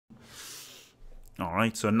All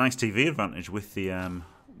right, so a nice TV advantage with the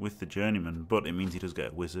journeyman, but it means he does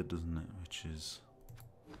get a wizard, doesn't it?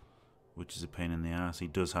 Which is a pain in the ass. He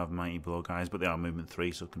does have mighty blow guys, but they are movement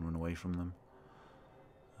 3, so can run away from them.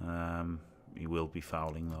 He will be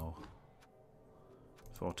fouling though.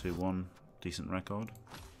 4-2-1, decent record.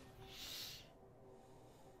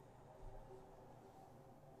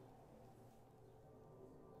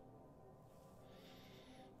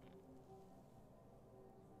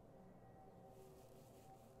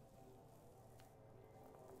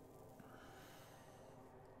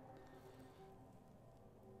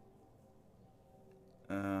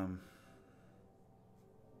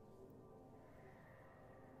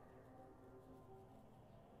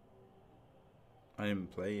 I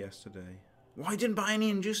didn't play yesterday. Why didn't buy any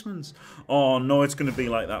inducements? Oh no, it's gonna be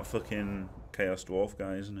like that fucking Chaos Dwarf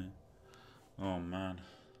guy, isn't it? Oh man.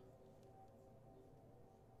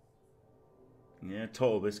 Yeah,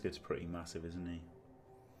 Total Biscuit's pretty massive, isn't he?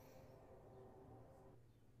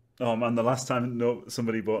 Oh man, the last time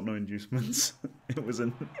somebody bought no inducements, it was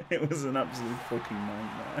an absolute fucking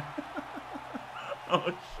nightmare.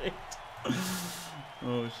 Oh shit.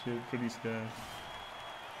 Oh shit, pretty scared.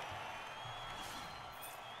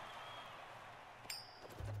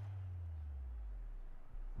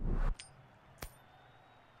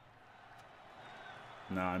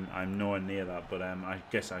 No, I'm nowhere near that, but I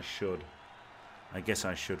guess I should. I guess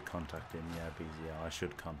I should contact him. Yeah, BZL. I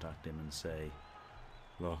should contact him and say,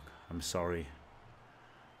 look, I'm sorry.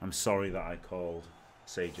 I'm sorry that I called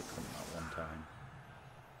Sage a cunt that one time.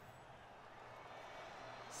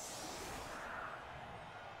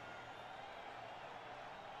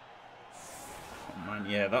 Oh man,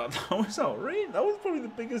 yeah, that was outrageous. That was probably the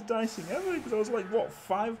biggest dicing ever, because I was like, what,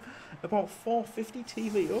 about 450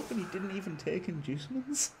 TV up, and he didn't even take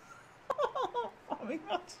inducements. I mean,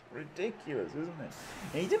 that's ridiculous, isn't it?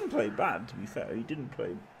 And he didn't play bad, to be fair. He didn't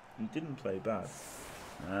play bad.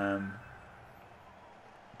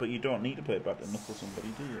 But you don't need to play bad to knuckle somebody,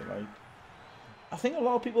 do you? Like, I think a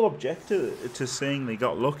lot of people object to saying they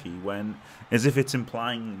got lucky, when, as if it's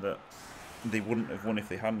implying that they wouldn't have won if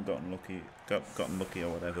they hadn't gotten lucky or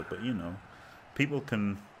whatever. But you know, people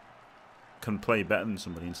can play better than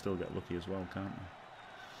somebody and still get lucky as well, can't they?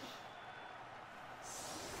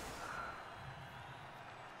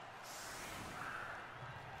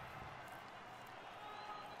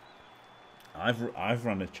 I've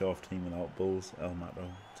run a Chorf team without Bulls, El Mato,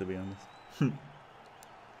 to be honest.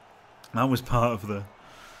 That was part of the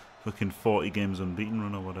fucking 40 games unbeaten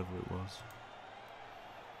run or whatever it was.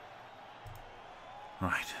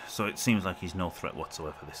 Right, so it seems like he's no threat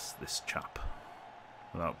whatsoever, this chap,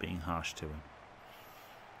 without being harsh to him.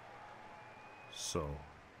 So,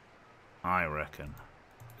 I reckon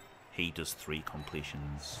he does 3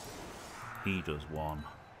 completions, he does 1.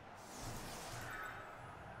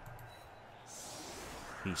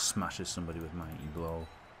 He smashes somebody with Mighty Blow.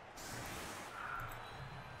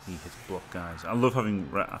 He hits block guys. I love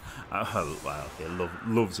having... well, okay,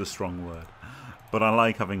 love's a strong word. But I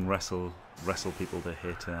like having wrestle people to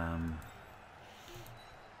hit... I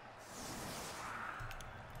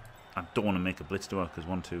don't want to make a blitz to her because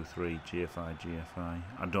 1, 2, 3, GFI.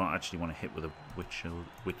 I don't actually want to hit with a witch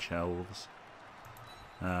elves.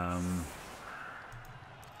 I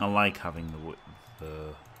like having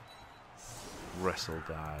the wrestle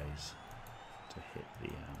guys to hit the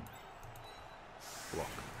block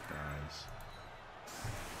guys.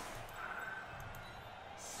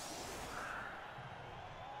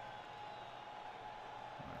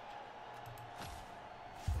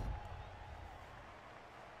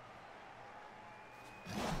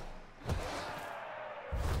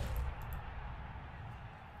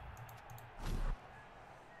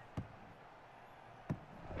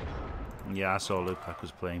 Yeah, I saw Lupac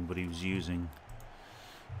was playing, but he was using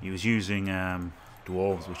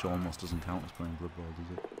dwarves, which almost doesn't count as playing Blood Bowl,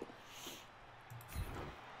 does it?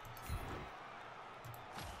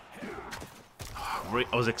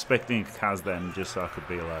 I was expecting a Kaz then, just so I could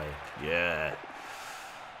be like, yeah,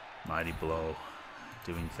 Mighty Blow,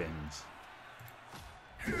 doing things.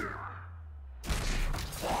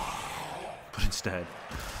 But instead,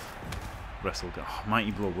 Wrestle. Oh,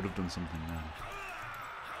 Mighty Blow would have done something now.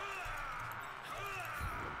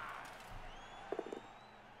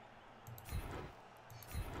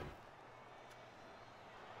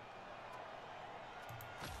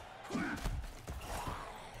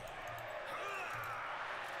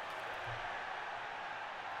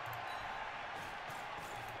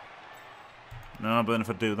 No, but then if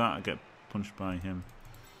I do that, I get punched by him.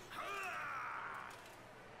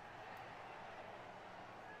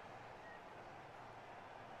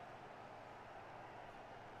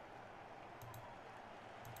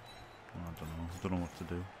 Don't know what to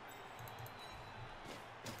do.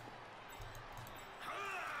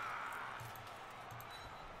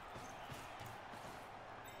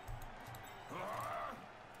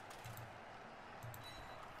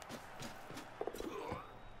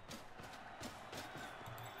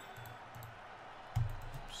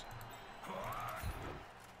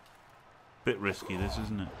 Bit risky, this,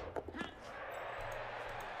 isn't it?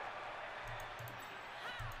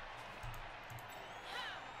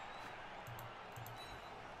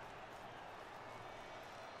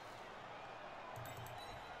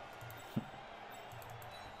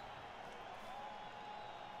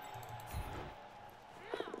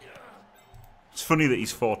 It's funny that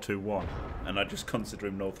he's 4-2-1, and I just consider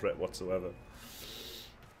him no threat whatsoever.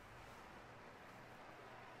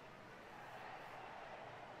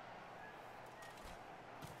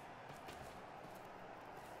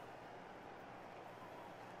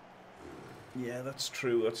 Yeah, that's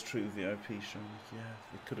true, VIP stream. Yeah,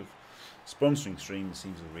 it could have... Sponsoring streams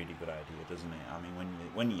seems a really good idea, doesn't it? I mean,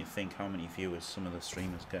 when you think how many viewers some of the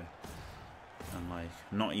streamers get, and like,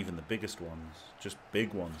 not even the biggest ones, just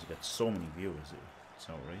big ones get so many viewers, it's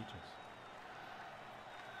outrageous.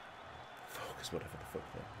 Focus, whatever the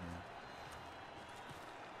fuck that, yeah.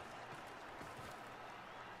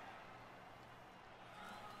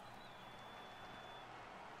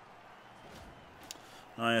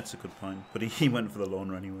 Oh, yeah, that's a good point. But he went for the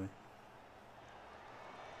loner anyway.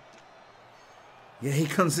 Yeah, he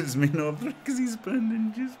considers me no threat because he's burned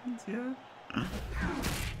inducements, yeah.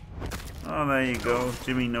 Oh, there you go.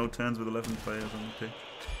 Jimmy no turns with 11 players on the pitch.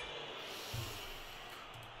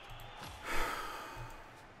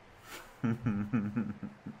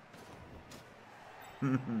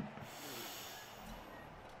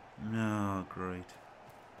 Oh, great.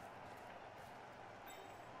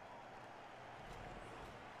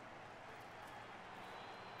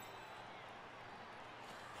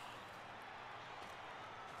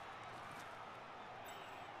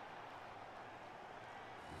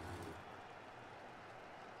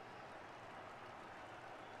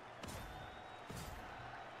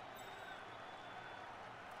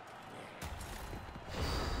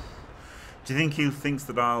 Do you think he thinks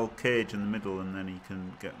that I'll cage in the middle and then he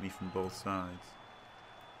can get me from both sides?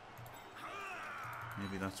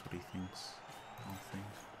 Maybe that's what he thinks. I think.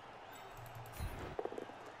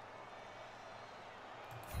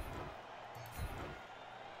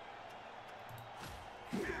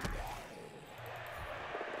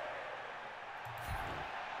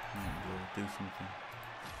 We'll do something.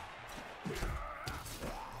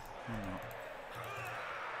 Why not?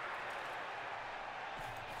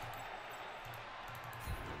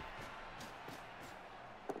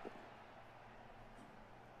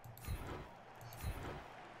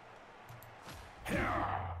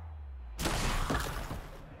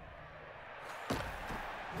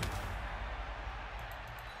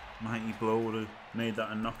 Mighty blow would have made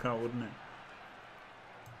that a knockout, wouldn't it?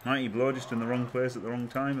 Mighty blow, just in the wrong place at the wrong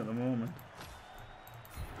time at the moment.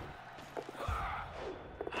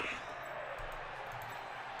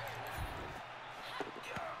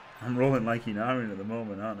 I'm rolling like Inarin at the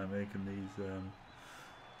moment, aren't I?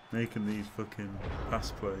 Making these fucking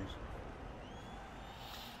pass plays.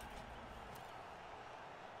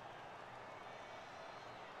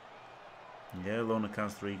 Yeah, Lona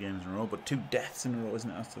cast 3 games in a row, but 2 deaths in a row, isn't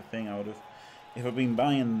it? That's the thing. I would have, if I'd been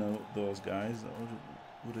buying those guys,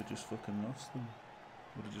 I would have just fucking lost them.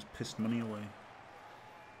 Would have just pissed money away.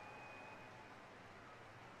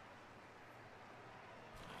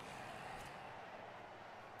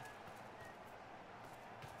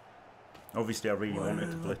 Obviously, I really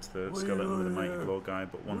wanted to blitz the skeleton with a mighty blow guy,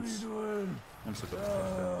 but once I got the fuck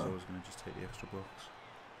out, I was always going to just take the extra blocks.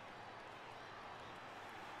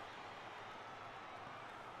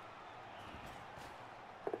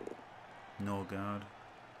 No guard.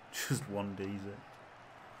 Just 1Ds it.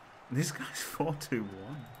 This guy's 4-2-1.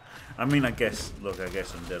 I mean, I guess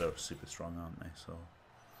Undead are super strong, aren't they? So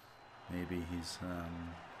maybe he's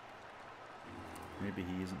maybe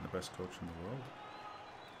he isn't the best coach in the world.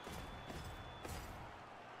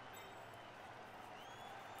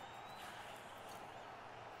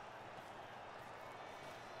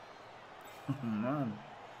 Oh man,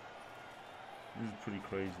 this is pretty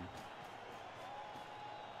crazy.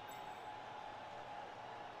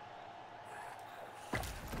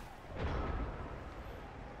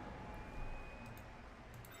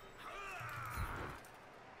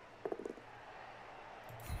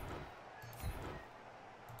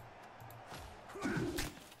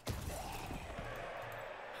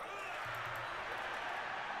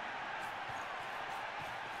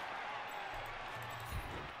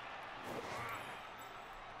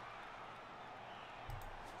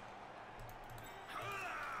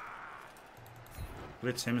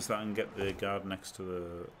 Blitz him so that I can get the guard next to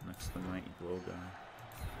the mighty blow guy.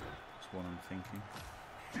 That's what I'm thinking.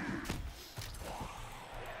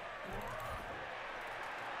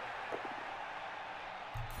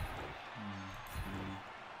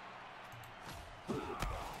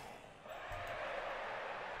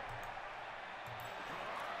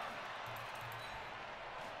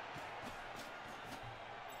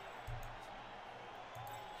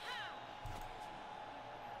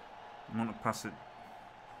 I want to pass it.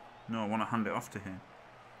 No, I want to hand it off to him.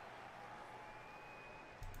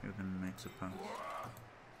 Who then makes a pass?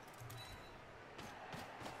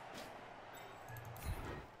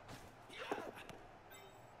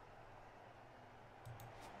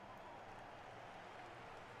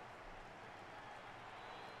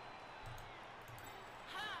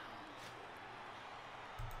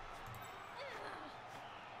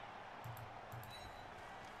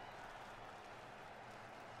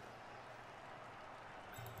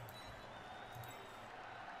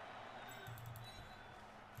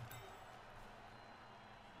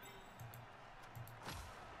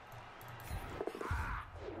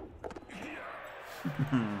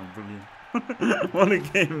 Brilliant. What a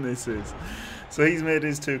game this is. So he's made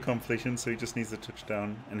his 2 completions, so he just needs a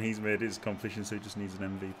touchdown, and he's made his completion, so he just needs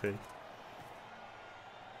an MVP.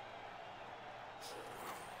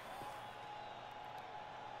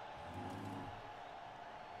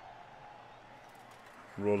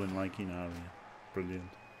 Rolling like Inaria.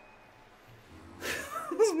 Brilliant.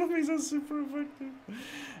 Those mummies are super effective.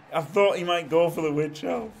 I thought he might go for the Witch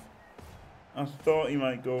Elf.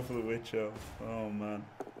 Oh man.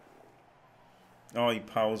 Oh, he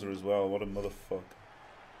powers her as well. What a motherfucker.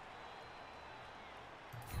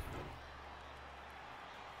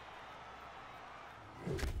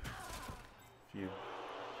 Phew.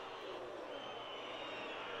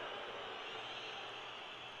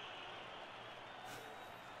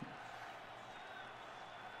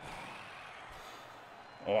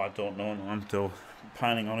 Oh, I don't know. No, I'm still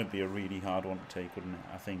piling on. It'd be a really hard one to take, wouldn't it?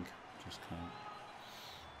 I think. Just can't.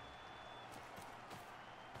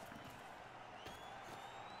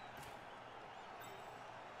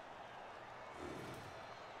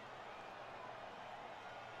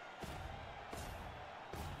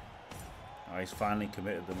 Oh, he's finally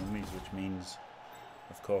committed the mummies, which means,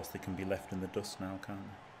 of course, they can be left in the dust now, can't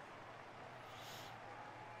they?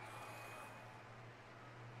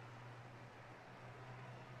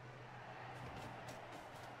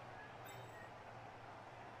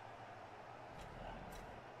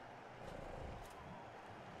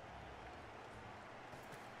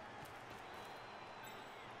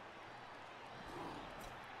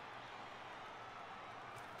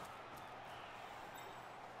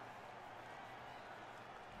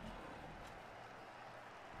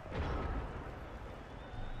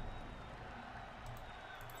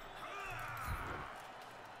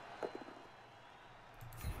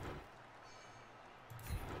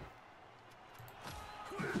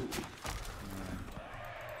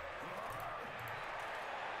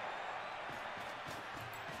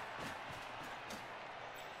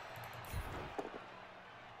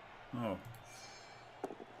 Oh.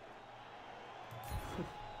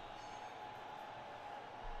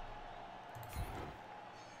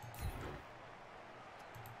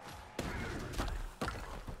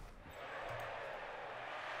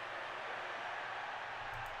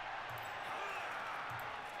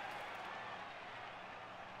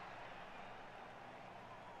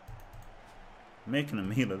 Making a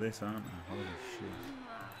meal of this, aren't they? Holy shit.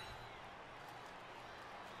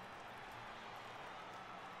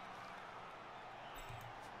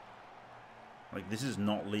 Like, this is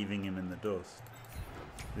not leaving him in the dust.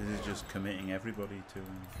 This is just committing everybody to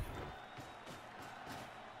him.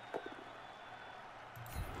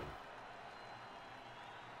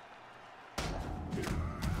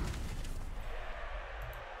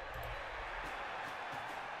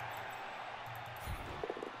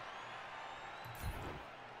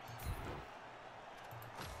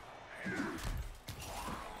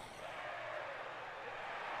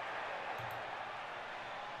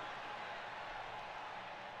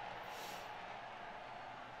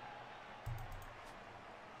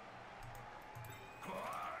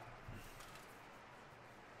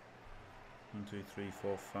 One, two, three,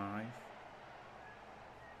 four, five.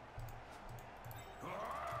 So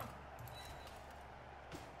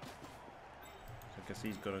I guess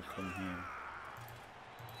he's got to come here.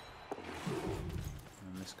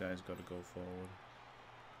 And this guy's got to go forward.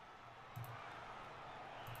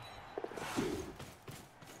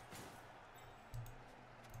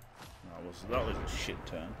 That was a shit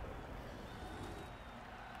turn.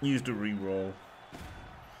 Used a re-roll.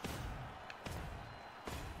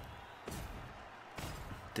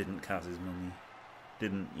 didn't Kaz his mummy.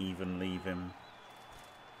 Didn't even leave him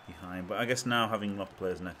behind. But I guess now having lock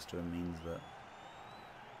players next to him means that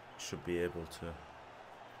should be able to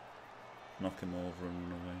knock him over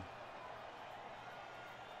and run away.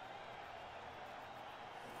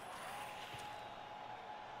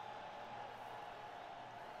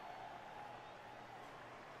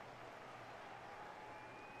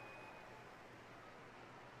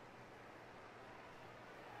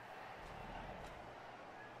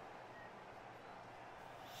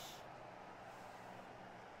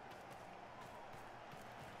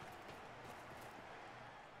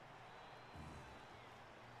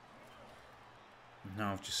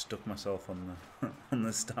 Now I've just stuck myself on the on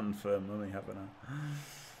the stand firm mummy, haven't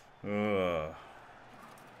I? Ugh.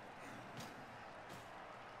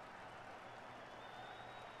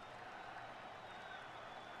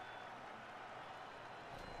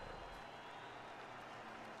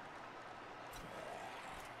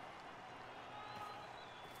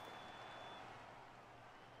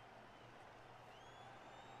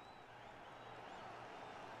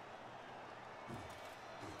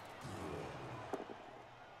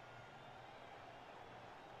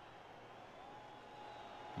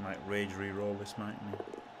 Might rage re-roll this, mightn't he?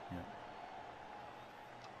 Yeah.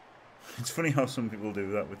 It's funny how some people do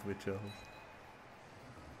that with Witch Elves.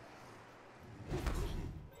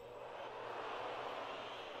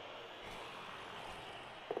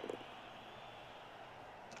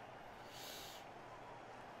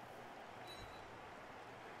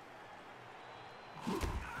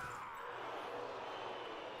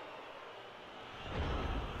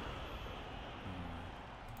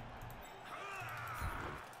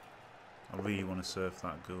 I really want to surf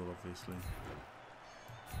that ghoul, obviously.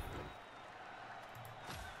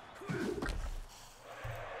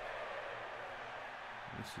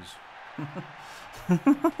 This is...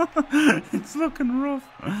 It's looking rough.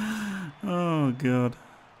 Oh, God.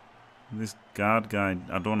 This guard guy,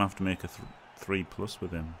 I don't have to make a 3+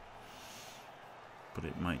 with him. But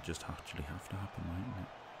it might just actually have to happen, mightn't it?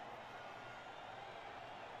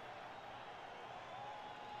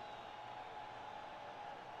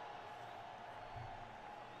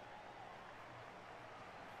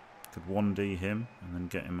 Could 1D him and then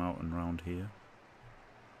get him out and round here.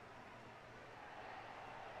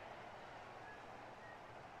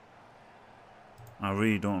 I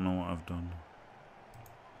really don't know what I've done.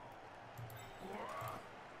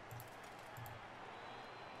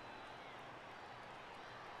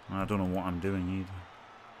 I don't know what I'm doing either.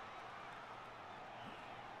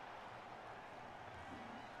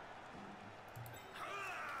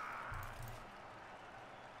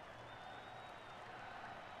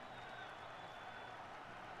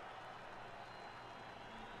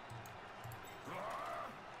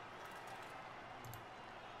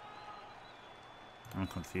 I'm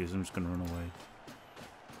confused, I'm just going to run away.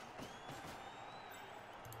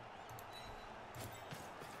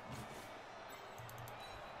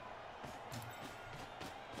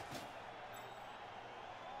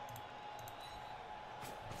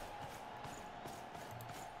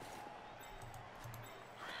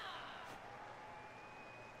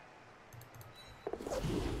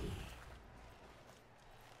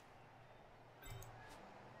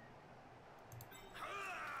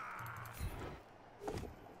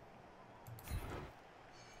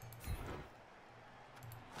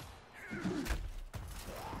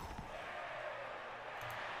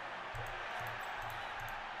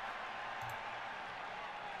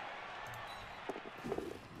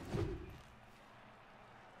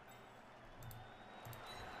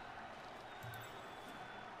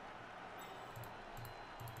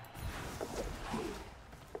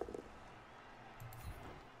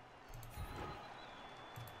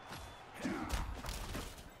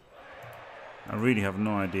 I really have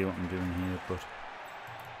no idea what I'm doing here, but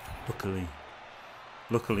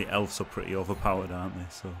luckily elves are pretty overpowered, aren't they?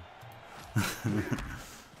 So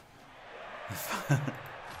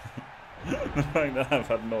the fact that I've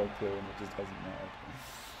had no clue and it just hasn't mattered.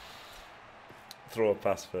 Throw a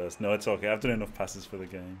pass first. No, it's okay. I've done enough passes for the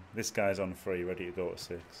game. This guy's on 3, ready to go at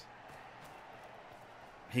 6.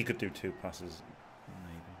 He could do 2 passes,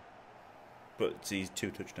 maybe. But these 2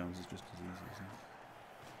 touchdowns is just as easy, isn't it?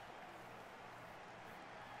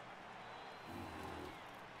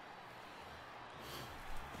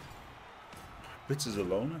 Blitz is a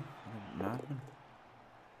loner? What a madman.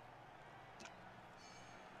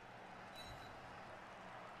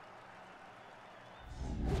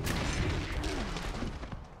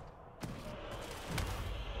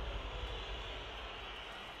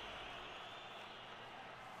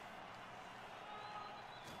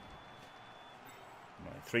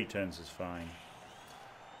 Right, 3 turns is fine.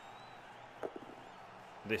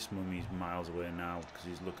 this mummy's miles away now because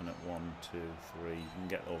he's looking at 1, 2, 3. You can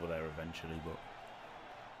get over there eventually, but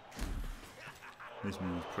this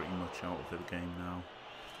mummy's pretty much out of the game now.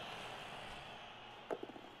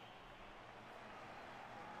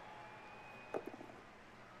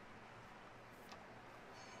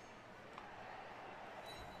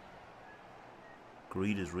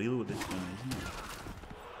 Greed is real with this guy, isn't it?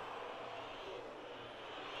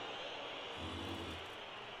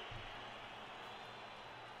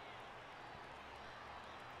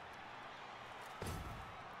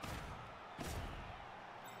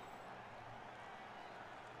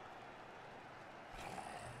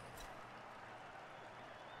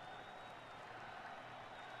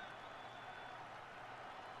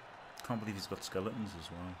 Can't believe he's got skeletons as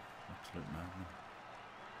well. Absolute madman.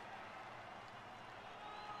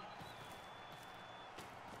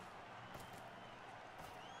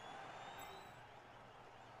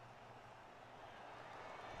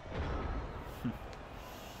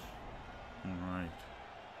 Alright.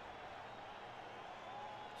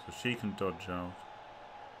 So she can dodge out.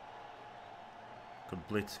 Could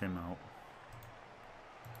blitz him out.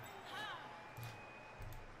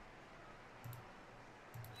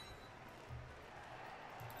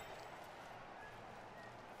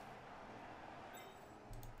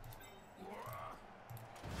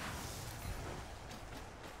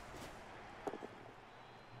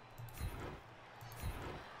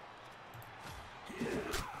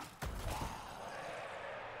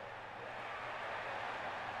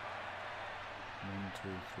 One, two,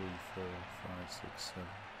 three, four, five, six, seven.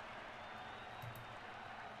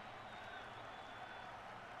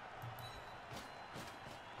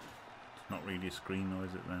 It's not really a screen though,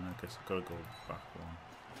 is it then? I guess I've got to go back one.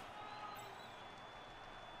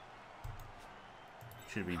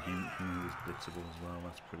 Should have been him who was blitzable as well,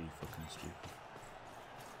 that's pretty fucking stupid.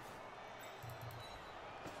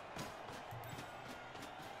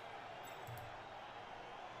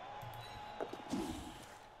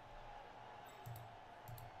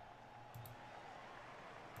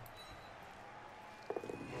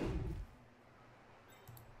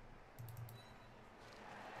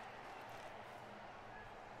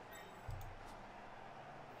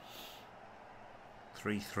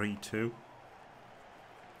 Three, 3, 2.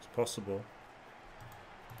 It's possible.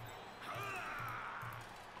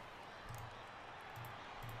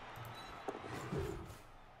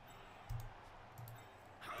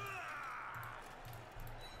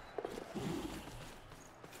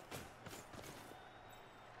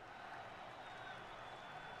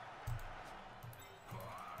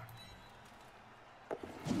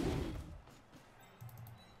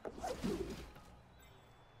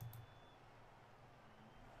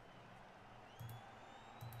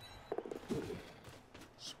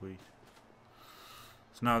 Sweet.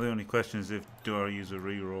 So now the only question is if do I use a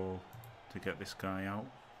reroll to get this guy out?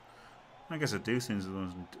 I guess I do since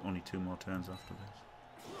there's only 2 more turns after this.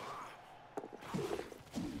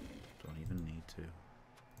 Don't even need to.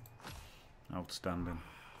 Outstanding.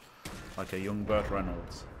 Like a young Burt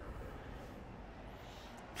Reynolds.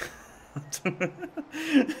 You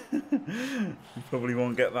probably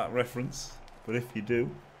won't get that reference, but if you do,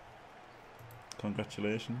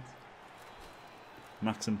 congratulations.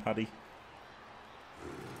 Max and Paddy.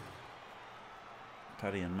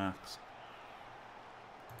 Paddy and Max.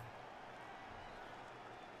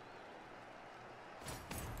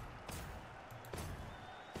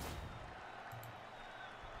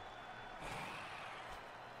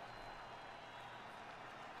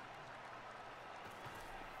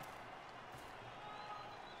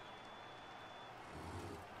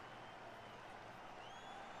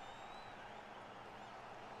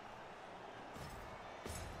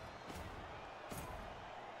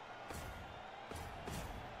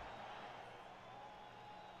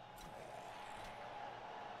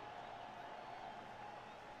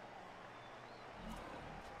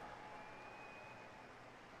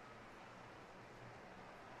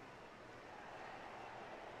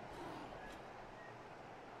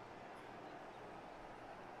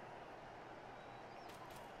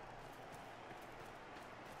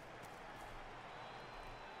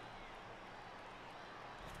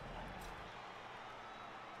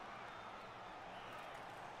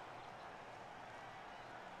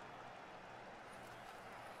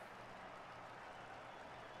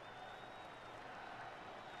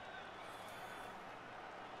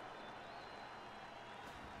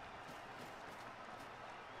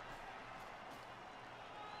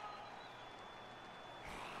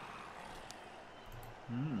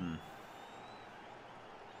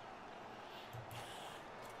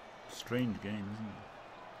 Strange game, isn't it?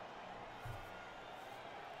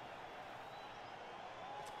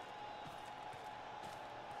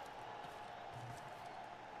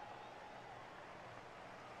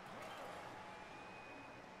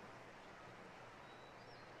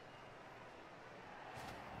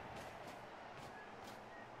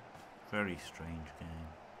 Very strange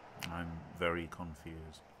game. I'm very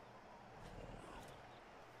confused.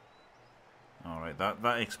 Alright,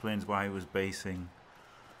 that explains why he was basing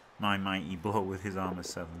my mighty blow with his armor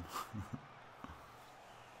 7.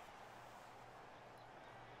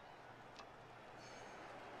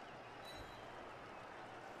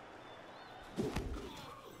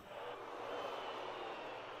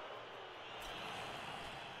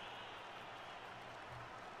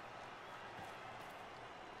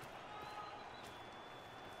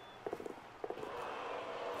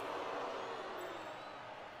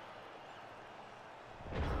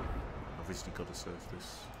 Obviously got to serve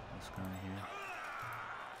this guy here.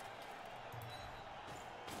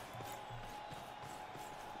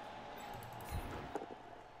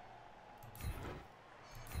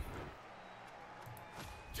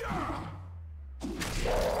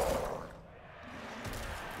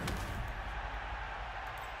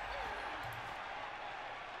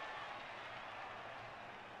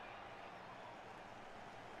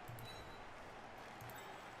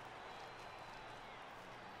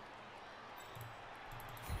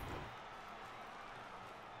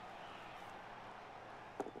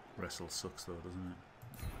 Wrestle sucks though, doesn't it?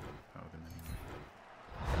 Powered him anyway.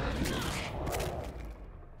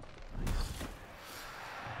 Nice.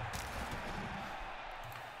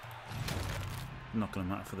 Not going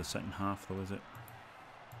to matter for the second half though, is it?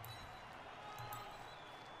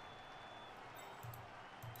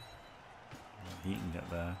 He can get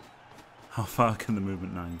there. How far can the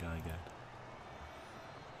movement 9 guy get?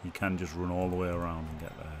 He can just run all the way around and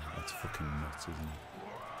get there. That's fucking nuts, isn't it?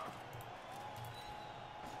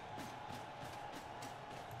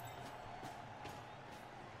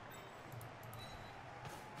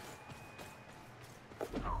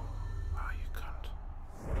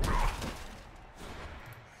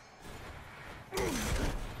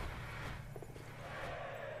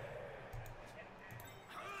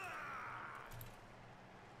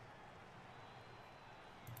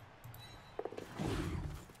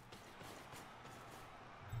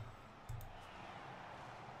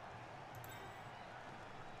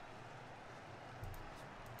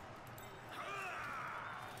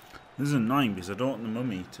 This is annoying because I don't want the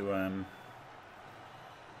mummy to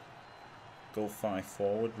go 5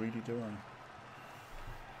 forward, really, do I?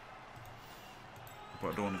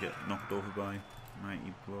 But I don't want to get knocked over by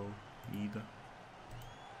mighty blow either.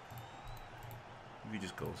 If he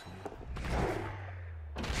just goes here.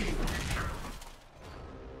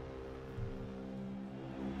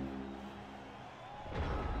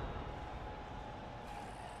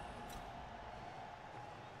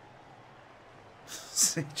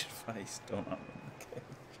 Sage face, don't have in the cage.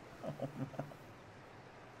 Oh,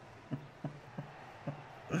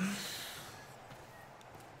 man.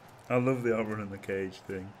 I love the armor in the cage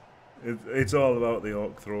thing. It's all about the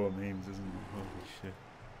orc thrower memes, isn't it? Holy shit.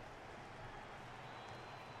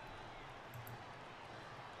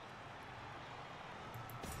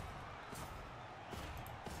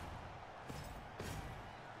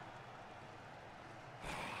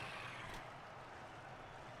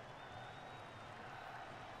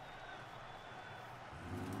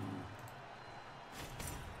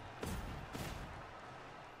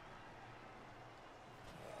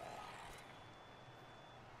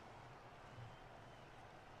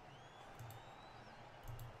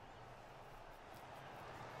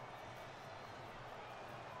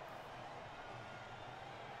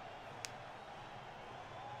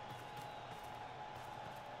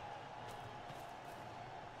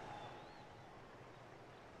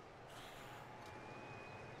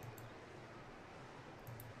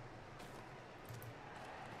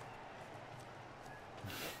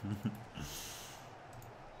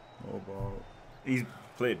 Oh, ball. He's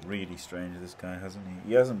played really strange, this guy, hasn't he?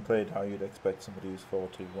 He hasn't played how you'd expect somebody who's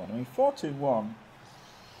 4-2-1. I mean, 4-2-1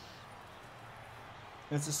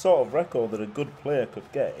 is the sort of record that a good player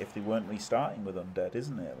could get if they weren't restarting with Undead,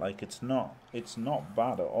 isn't it? Like, it's not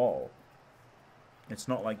bad at all. It's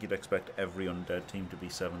not like you'd expect every Undead team to be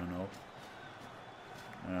 7-0.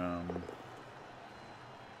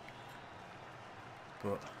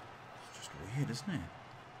 But it's just weird, isn't it?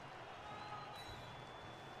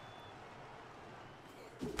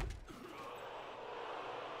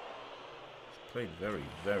 Played very,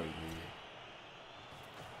 very weird.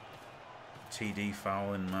 TD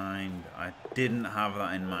foul in mind. I didn't have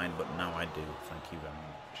that in mind, but now I do. Thank you very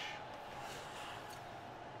much.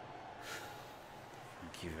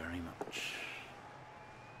 Thank you very much.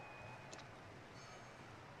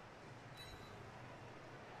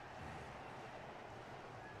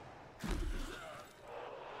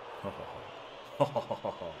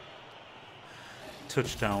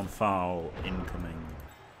 Touchdown foul incoming.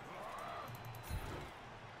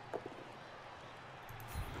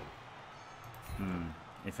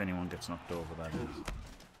 If anyone gets knocked over, that is.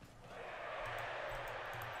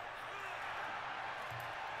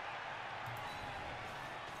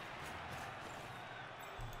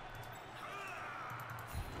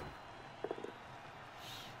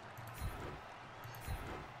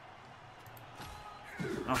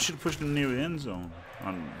 I should have pushed him near the end zone.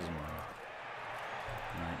 Doesn't matter.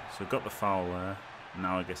 Right, so got the foul there.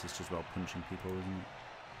 Now I guess it's just about punching people, isn't it?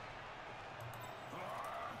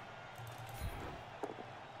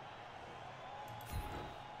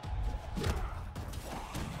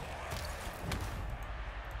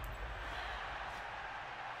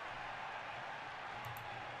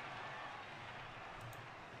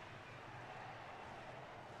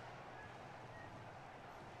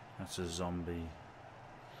 That's a zombie.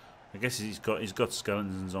 I guess he's got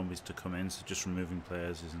skeletons and zombies to come in, so just removing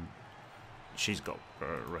players isn't. She's got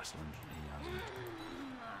wrestling. He hasn't.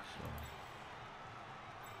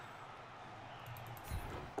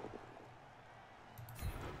 So.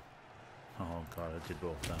 Oh god, I did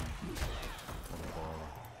both down.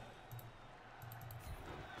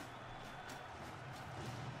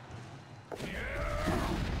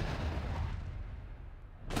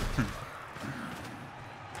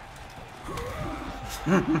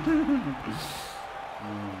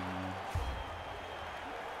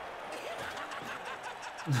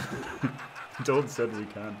 Toad said we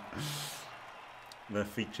can. Their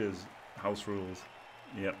features, house rules.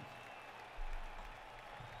 Yep.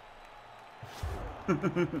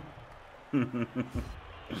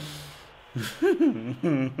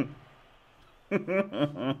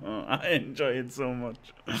 I enjoy it so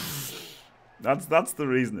much. That's the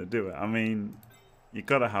reason to do it. I mean, you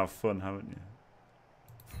gotta have fun, haven't you?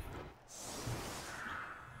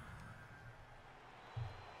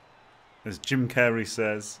 As Jim Carrey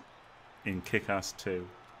says in Kick-Ass 2,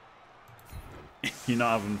 if you're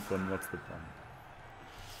not having fun, what's the point?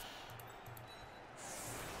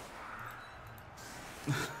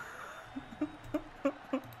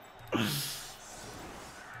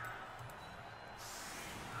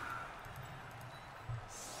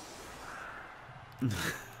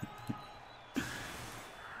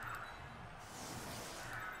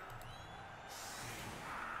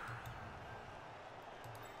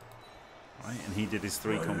 Right, and he did his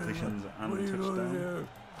 3 completions and a touchdown.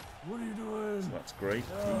 What are you doing? So that's great.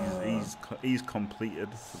 He's completed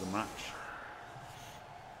for the match.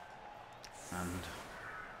 And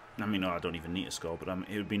I mean, no, I don't even need to score, but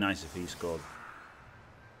it would be nice if he scored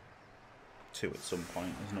 2 at some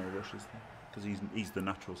point. There's no rush, is there? Because he's the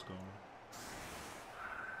natural scorer.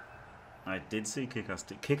 I did see Kick-Ass.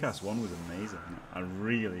 Kick-Ass 1 was amazing. I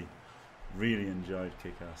really, really enjoyed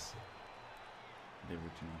Kick-Ass, the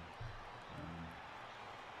original.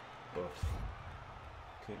 But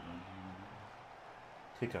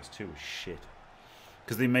Kick-Ass 2 was shit.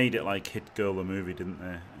 Because they made it like Hit Girl the movie, didn't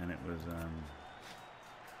they? And it was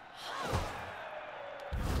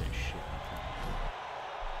shit.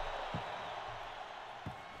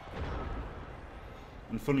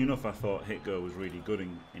 And funny enough, I thought Hit Girl was really good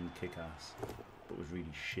in Kick-Ass, but was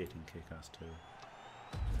really shit in Kick-Ass 2.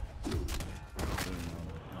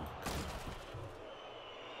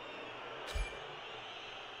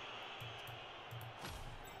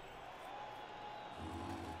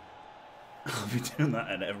 I'll be doing that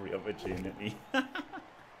at every opportunity.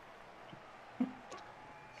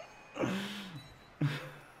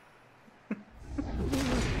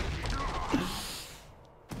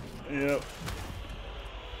 Yep.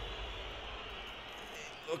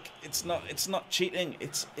 Look, it's not cheating.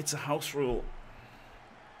 It's a house rule.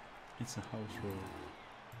 It's a house rule.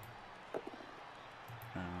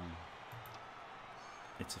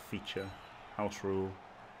 It's a feature. House rule.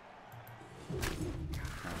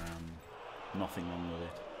 Nothing wrong with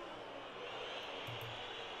it.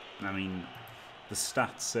 I mean, the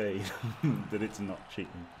stats say that it's not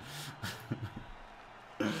cheating.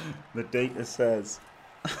 The data says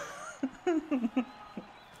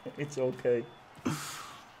it's okay.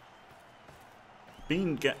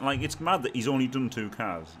 It's mad that he's only done 2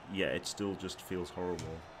 cars. Yeah, it still just feels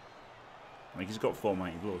horrible. Like, he's got 4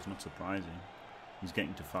 mighty blows. Not surprising. He's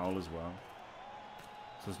getting to foul as well.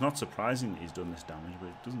 So it's not surprising that he's done this damage, but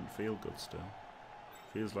it doesn't feel good still.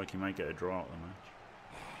 Feels like he might get a draw out of the match.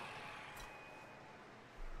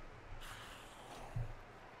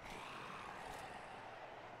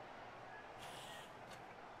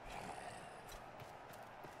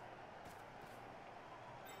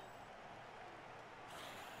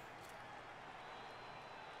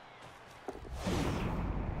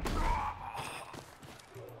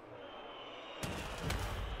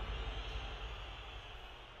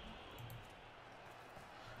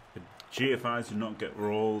 GFIs do not get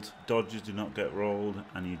rolled, dodges do not get rolled,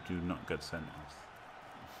 and you do not get sent off.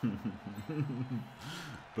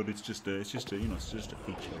 But it's just a feature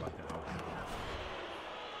like a house.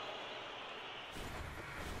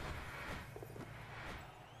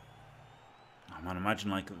 Oh man, imagine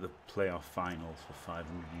like the playoff finals for €500,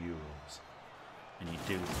 and you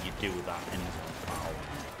do that end zone foul.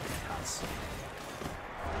 It has.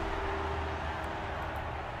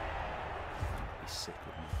 Be sick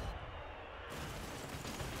with me.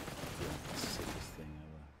 The sickest thing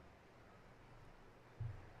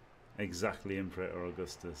ever. Exactly, Imperator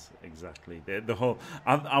Augustus. Exactly. The whole.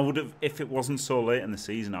 I would have, if it wasn't so late in the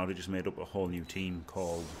season, I would have just made up a whole new team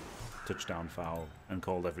called Touchdown Foul and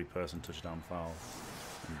called every person Touchdown Foul,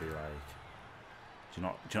 and be like, do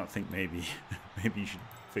you not think maybe you should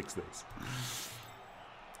fix this?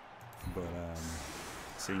 But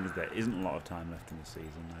seeing as there isn't a lot of time left in the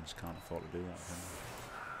season, I just can't afford to do that.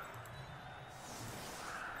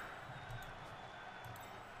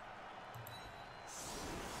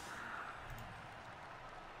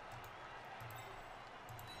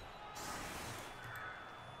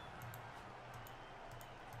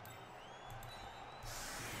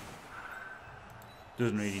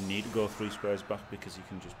 Doesn't really need to go 3 squares back because you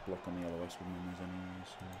can just block on the LOS with mummies anyway.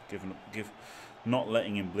 So not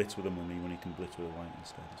letting him blitz with a mummy when he can blitz with a white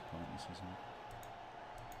instead is pointless, isn't it?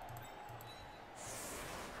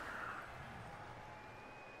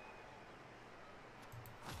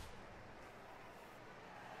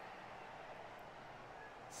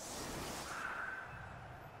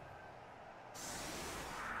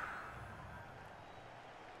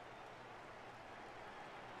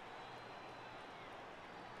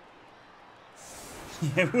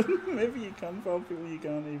 Yeah, maybe you can foul people you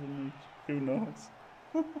can't even reach. Who knows?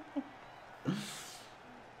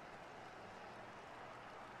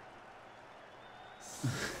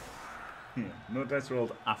 Yeah, no dice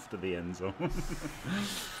rolled after the end zone.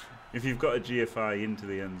 If you've got a GFI into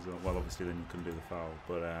the end zone, well, obviously then you can do the foul.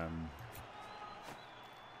 But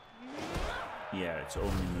yeah, it's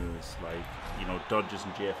only moves like dodges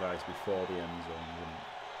and GFIs before the end zone. You wouldn't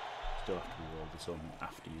still have to be rolled. It's only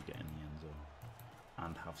after you get in the end zone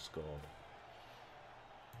and have scored.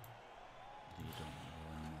 You don't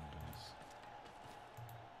roll any more dice.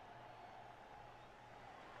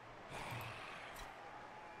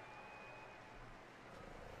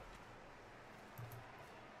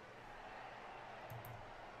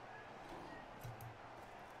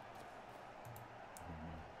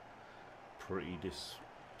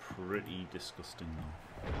 Pretty disgusting though.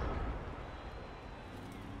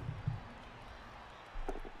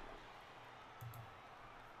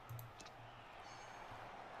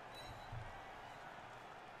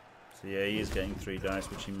 So yeah, he is getting 3 dice,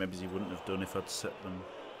 which maybe he wouldn't have done if I'd set them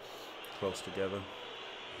close together.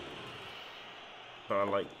 But I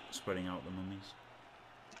like spreading out the mummies.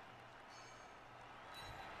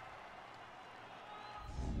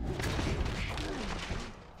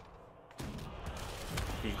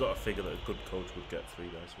 You've got to figure that a good coach would get 3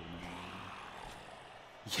 dice with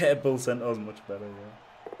mummies. Yeah, Bull Centaur's much better,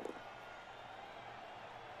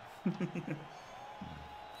 yeah.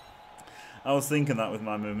 I was thinking that with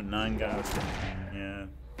my movement 9 guy. I was thinking, yeah,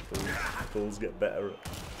 bulls get better at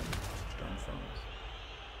touchdown fouls.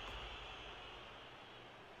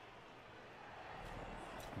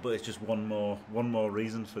 But it's just one more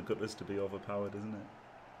reason for Gutters to be overpowered, isn't it?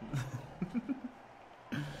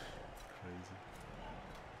 Crazy.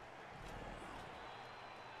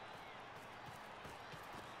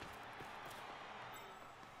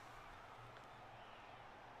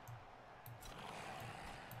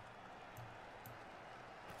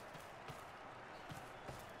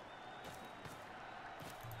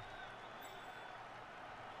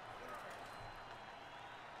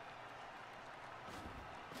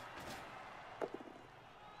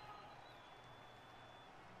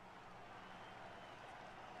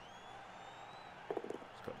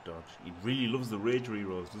 Dodge. He really loves the rage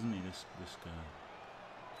rerolls, doesn't he? This guy.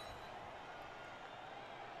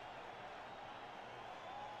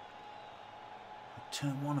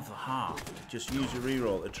 Turn 1 of the half. Just use your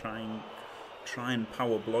reroll to try and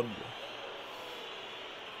power Blodger.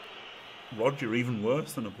 Roger even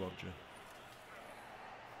worse than a Blodger.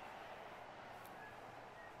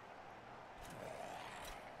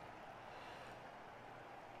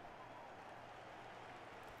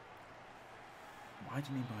 Why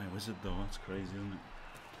didn't he buy a wizard though? That's crazy, isn't it?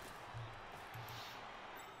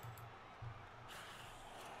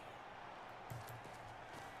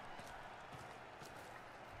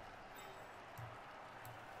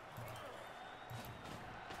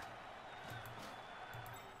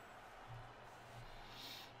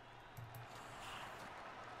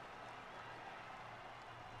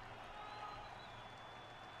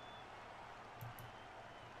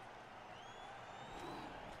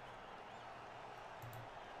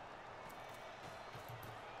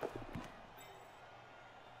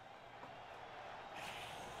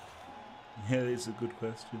 Yeah, it's a good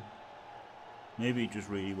question. Maybe he just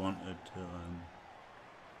really wanted to,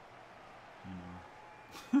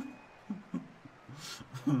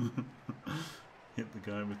 hit the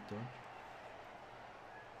guy with dodge.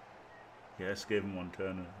 Yes, gave him one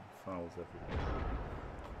turn and fouls everywhere.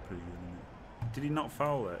 Pretty good, isn't it? Did he not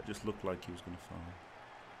foul there? It just looked like he was going to foul.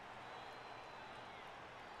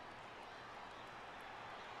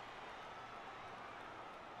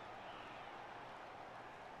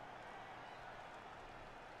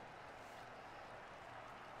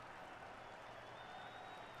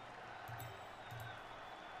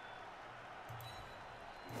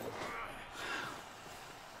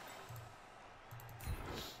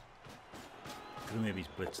 Could have maybe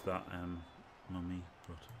blitzed that mummy,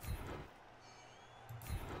 but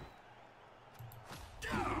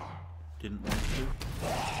didn't want to.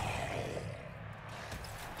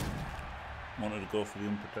 Wanted to go for the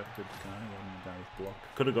unprotected guy rather than the guy with block.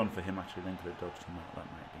 Could have gone for him actually, then could have dodged him out. That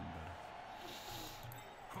might have been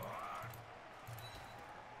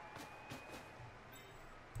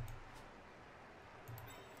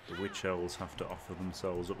better. The witch elves have to offer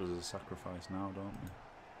themselves up as a sacrifice now, don't they?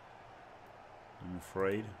 I'm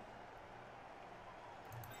afraid.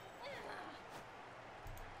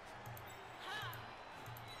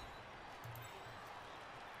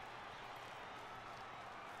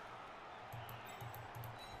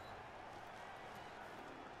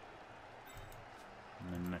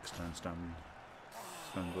 And then next turn stand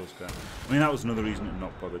goes down. I mean, that was another reason to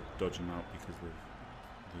not bother dodging out, because of the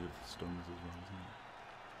stuns as well, isn't it?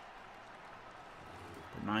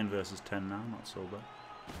 But 9 versus 10 now, not so bad.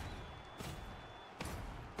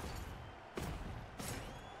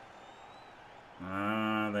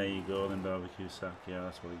 There you go, then barbecue sack. Yeah,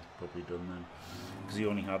 that's what he's probably done then, because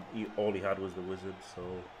all he had was the wizard.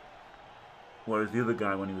 So, whereas the other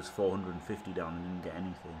guy, when he was 450 down and didn't get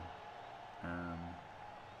anything,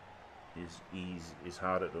 is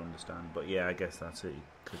harder to understand. But yeah, I guess that's it. You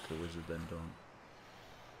click the wizard, then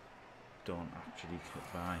don't actually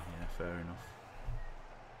get by. Yeah, fair enough.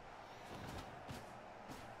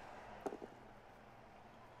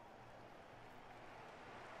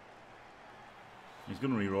 He's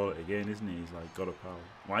going to re-roll it again, isn't he? He's like, got a pal.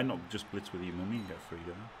 Why not just blitz with your mummy and get 3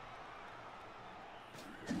 down?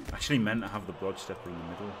 Actually meant to have the blood stepper in the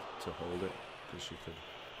middle to hold it,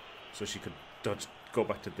 because she could dodge, go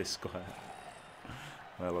back to this square.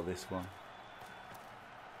 Well, or this one.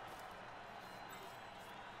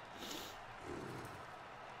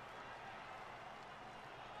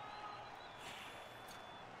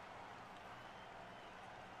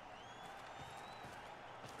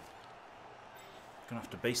 Gonna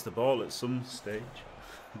have to base the ball at some stage.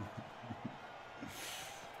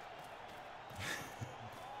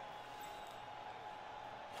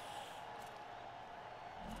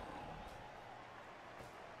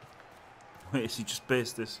 Wait, is he just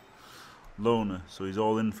based this loner, so he's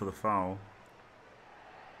all in for the foul?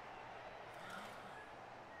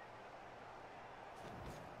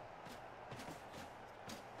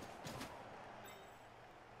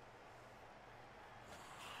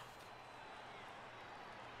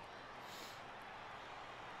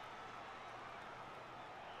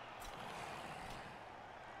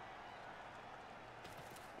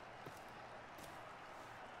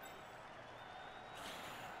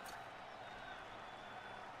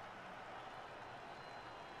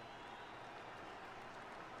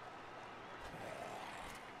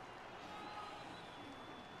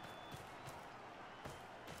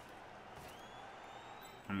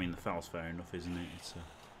 I mean, the foul's fair enough, isn't it?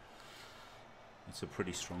 It's a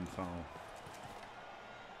pretty strong foul.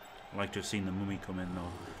 I'd like to have seen the mummy come in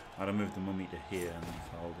though. I'd have moved the mummy to here and then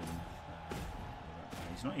fouled him.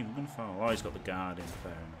 He's not even going to foul. Oh, he's got the guard in,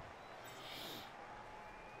 fair enough.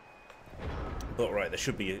 But right, there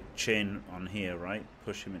should be a chain on here, right?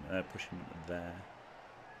 Push him into there, push him into there.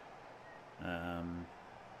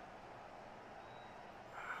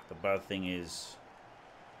 The bad thing is,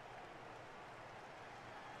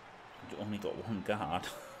 you only got one guard.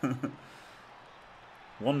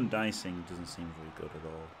 One dicing doesn't seem very good at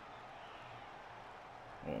all.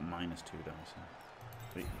 Or -2 dicing.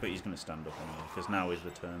 But he's going to stand up anyway, because now is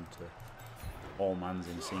the turn to all mans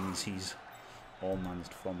in. Seeing he's all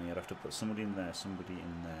mansed for me, I'd have to put somebody in there, somebody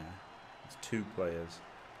in there. It's 2 players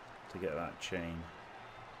to get that chain,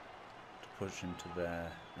 to push into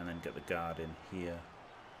there, and then get the guard in here,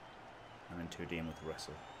 and then 2D him with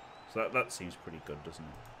wrestle. So that seems pretty good, doesn't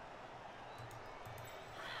it?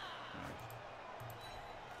 Right.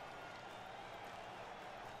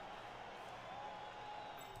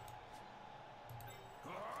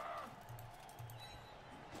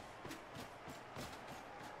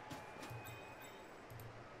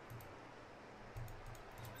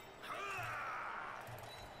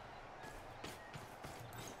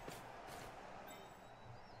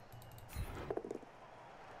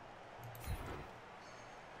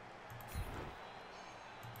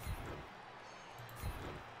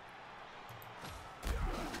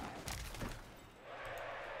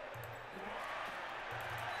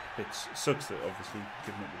 It sucks that obviously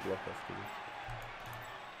giving up the block afterwards.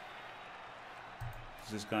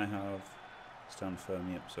 Does this guy have stand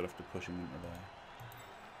firmly up, so I'd have to push him into there.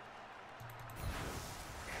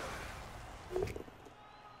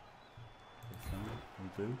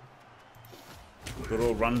 Will do. Good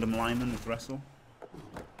old random lineman with wrestle.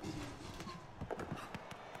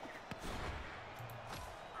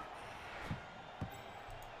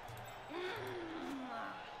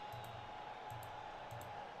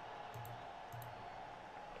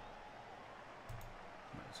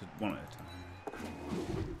 One at a time.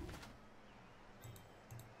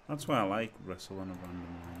 That's why I like wrestle on a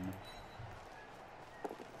random line.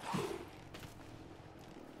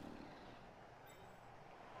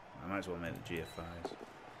 I might as well make the GFIs.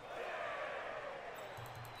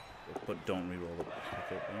 But don't re-roll it.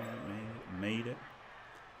 Oh, made it.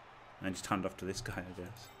 And just hand off to this guy, I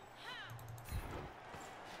guess.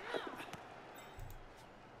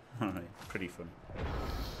 Alright, pretty fun.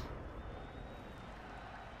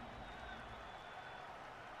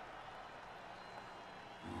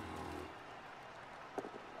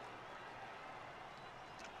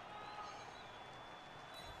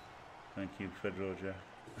 Thank you, Fedro Jack.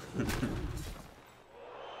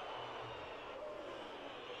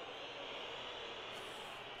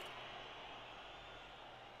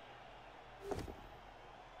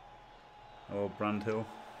 Oh, Brandhill.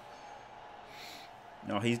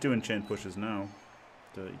 No, he's doing chain pushes now.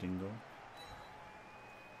 Dirty dingo.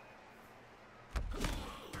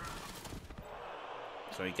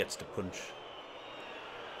 So he gets to punch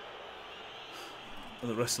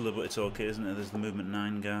the wrestler, but it's okay, isn't it? There's the movement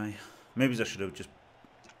 9 guy. Maybe I should have just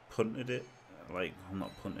punted it. Like, well,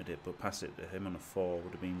 not punted it, but passed it to him on a 4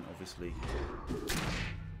 would have been obviously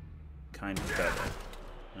kind of better.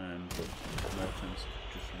 But more chance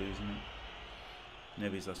of just losing it.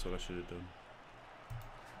 Maybe that's what I should have done.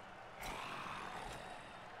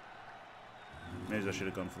 Maybe I should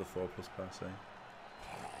have gone for the 4+ pass, eh?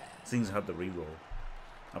 Things had the reroll.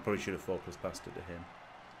 I probably should have 4+ passed it to him.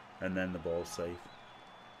 And then the ball's safe.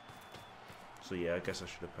 So yeah, I guess I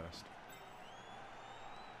should have passed.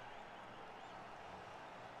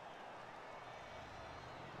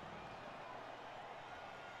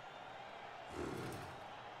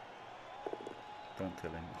 Don't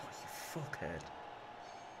kill him. Oh, you fuckhead.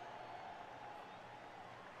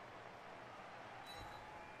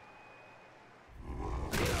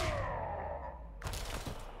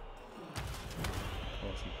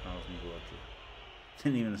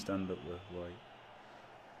 Didn't even stand up with white.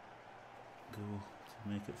 Go to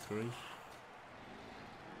make it 3.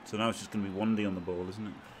 So now it's just going to be 1D on the ball, isn't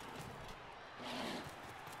it?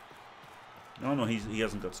 Oh no, he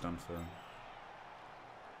hasn't got stand firm.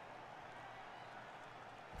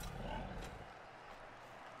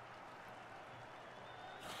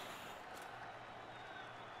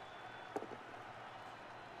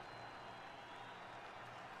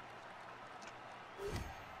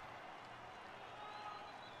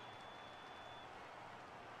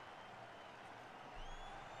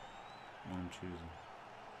 I'm choosing.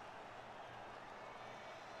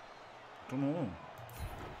 Don't know.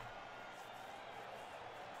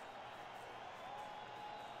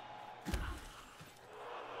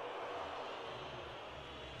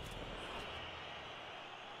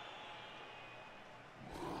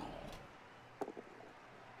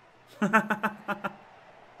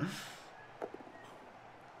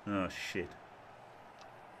 Oh shit.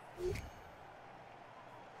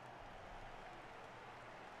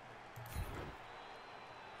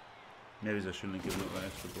 Maybe I shouldn't have given up that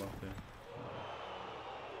extra block there.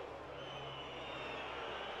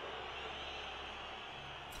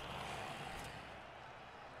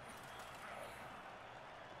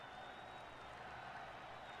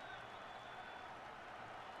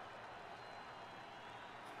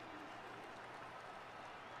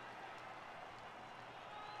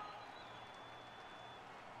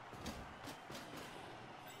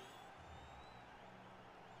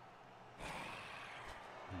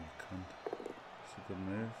 It's a good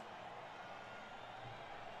move.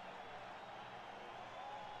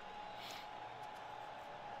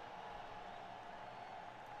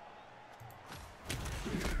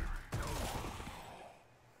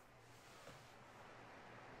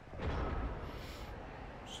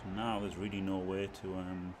 So now there's really no way to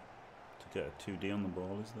get a 2D on the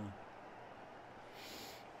ball, is there?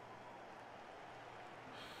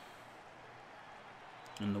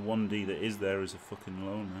 And the 1D that is there is a fucking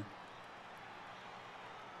loner.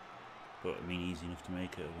 But I mean, easy enough to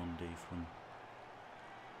make it a 1D from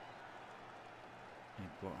a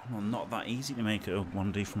block. Well, not that easy to make it a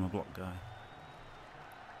 1D from a block guy.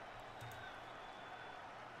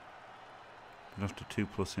 I'd have to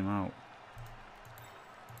 2+ him out.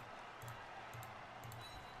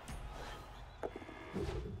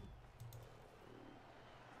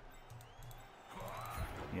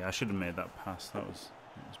 Yeah, I should have made that pass. That was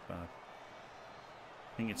bad.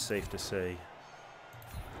 I think it's safe to say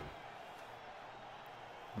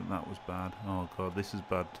that was bad. Oh god, this is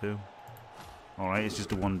bad too. Alright, it's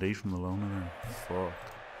just a 1D from the loner then. Fuck.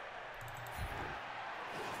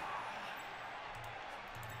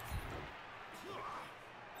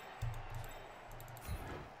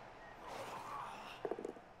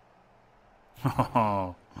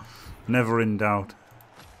 Oh, never in doubt.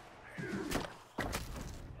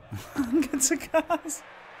 Gets a gas.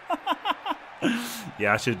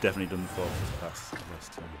 Yeah, I should have definitely done the forward pass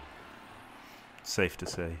last time. Safe to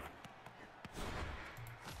say.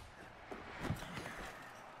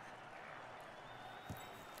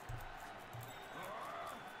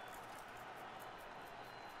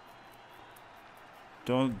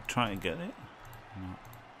 Don't try to get it. No.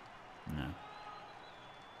 No.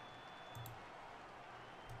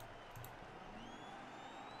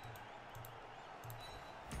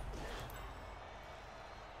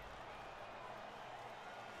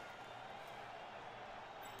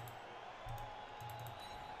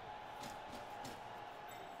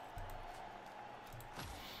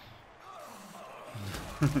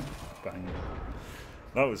 Bang.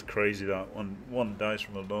 That was crazy, that one dice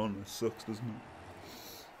from a lone. It sucks, doesn't it?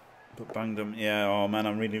 But banged him. Yeah, oh man,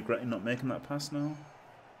 I'm really regretting not making that pass now.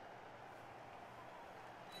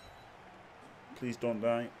 Please don't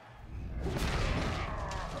die.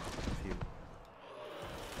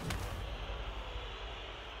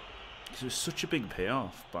 It was such a big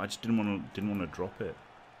payoff, but I just didn't want to drop it. It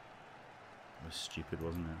was stupid,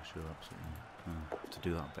 wasn't it? I should have absolutely have to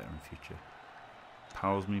do that better in future.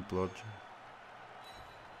 Powers me, bludge.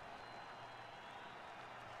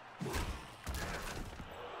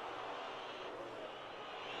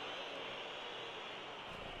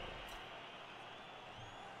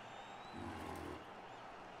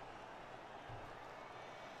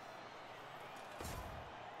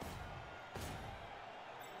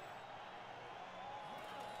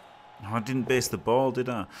 I didn't base the ball, did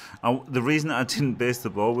I? The reason that I didn't base the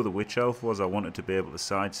ball with a Witch Elf was I wanted to be able to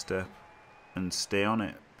sidestep and stay on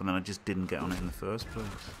it, but then I just didn't get on it in the first place.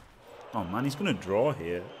 Oh man, he's going to draw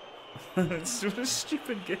here. It's a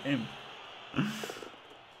stupid game.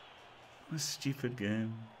 A stupid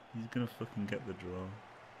game. He's going to fucking get the draw.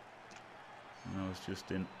 And I was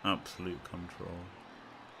just in absolute control.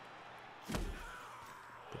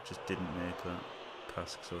 But just didn't make that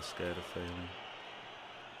pass because I was scared of failing.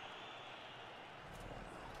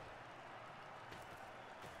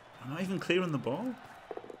 I'm not even clearing the ball.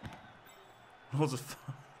 Rolls a 5.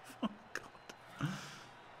 Oh god.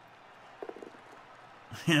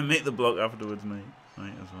 Yeah, make the block afterwards, mate.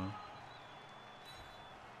 Right, as well.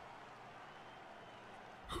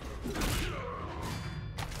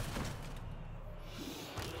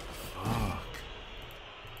 Fuck.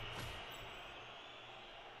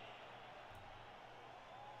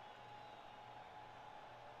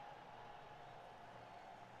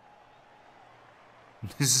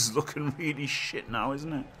 This is looking really shit now,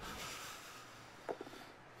 isn't it?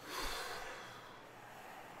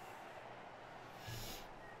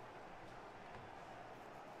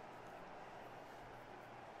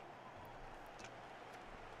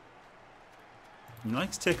 He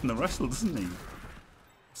likes taking the wrestle, doesn't he?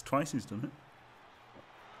 It's twice he's done it.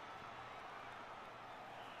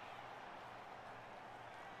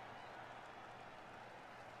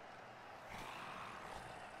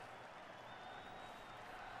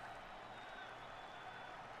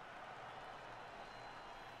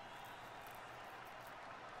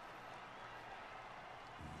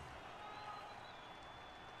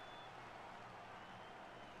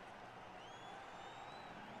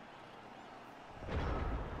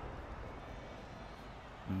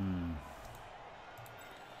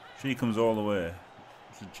 She comes all the way.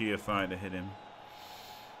 It's a GFI to hit him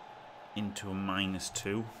into a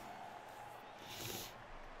 -2.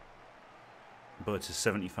 But it's a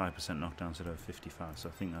 75% knockdown instead of 55, so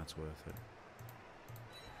I think that's worth it.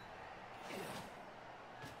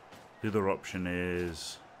 The other option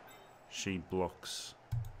is she blocks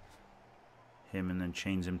him and then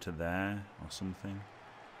chains him to there or something.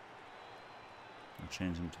 Or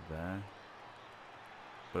chains him to there.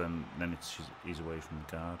 But then he's away from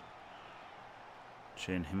the guard.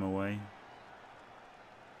 Chain him away.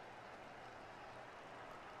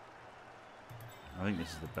 I think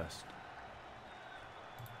this is the best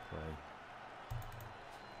play.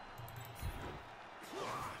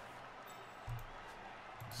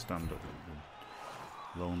 Stand up with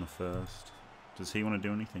the loner first. Does he want to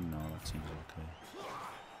do anything? No, that seems okay.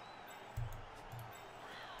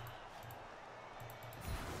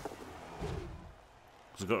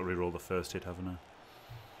 I've got to reroll the first hit, haven't I?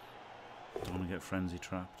 Don't want to get frenzy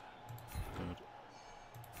trapped. Good.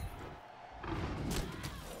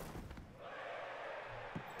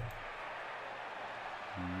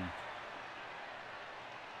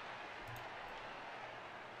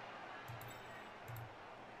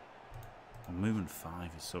 Movement 5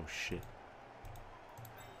 is so shit.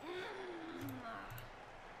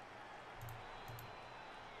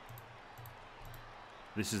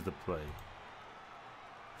 This is the play.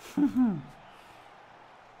 Gonna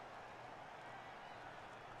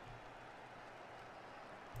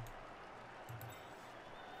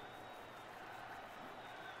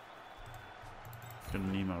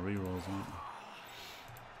need my rerolls, aren't I?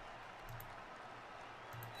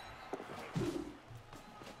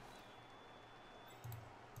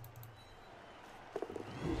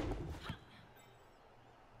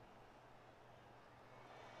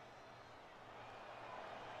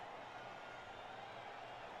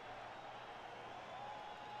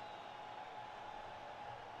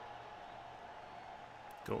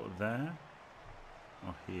 Go there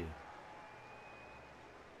or here?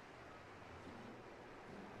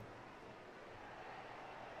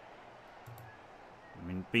 I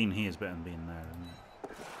mean, being here is better than being there, isn't it?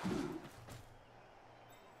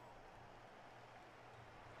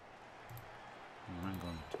 Oh, hang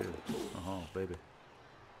on, 2. Oh, baby.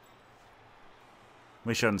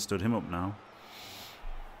 Wish I hadn't stood him up now.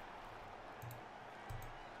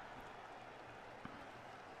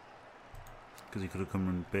 Because he could have come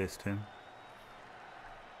and based him.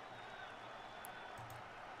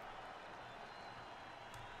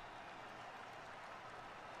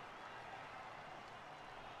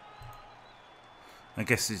 I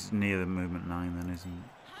guess he's near the movement 9 then,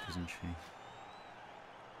 isn't she?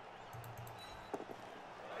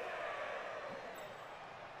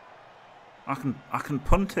 I can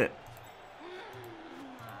punt it.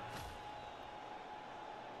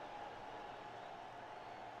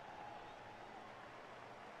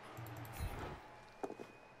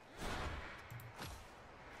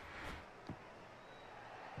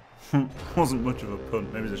 Wasn't much of a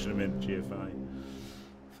punt. Maybe I should have made GFI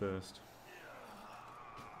first.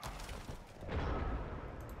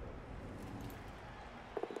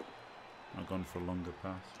 I've gone for a longer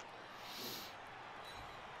pass.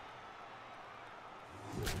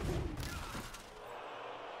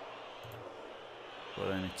 But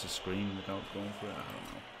then it's a screen without going for it. I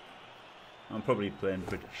don't know. I'm probably playing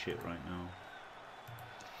pretty shit right now.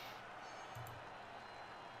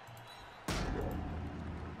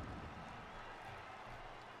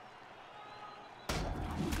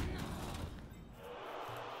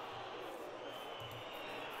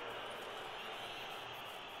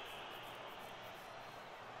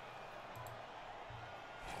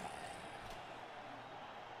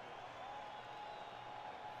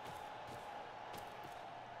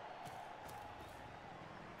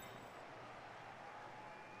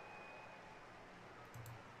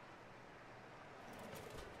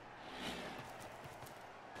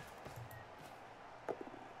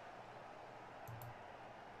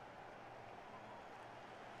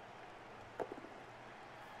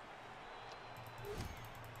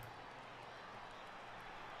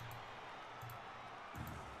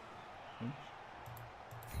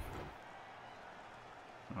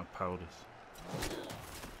 Powders.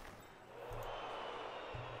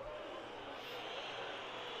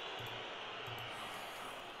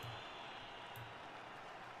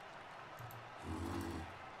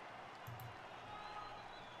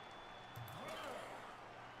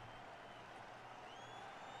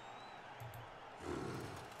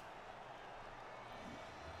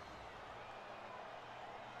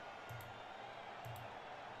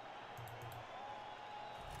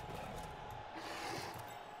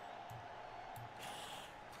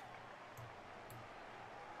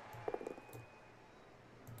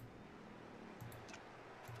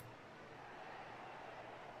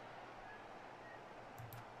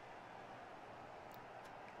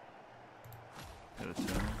 Got a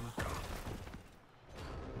turnover.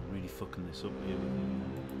 I'm really fucking this up here with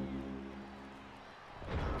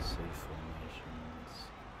the safe formations.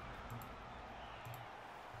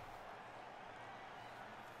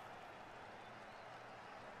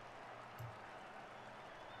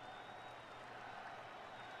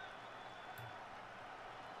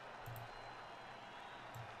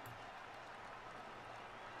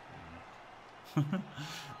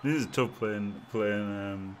 This is tough playing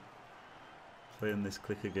this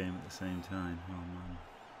clicker game at the same time. Oh man.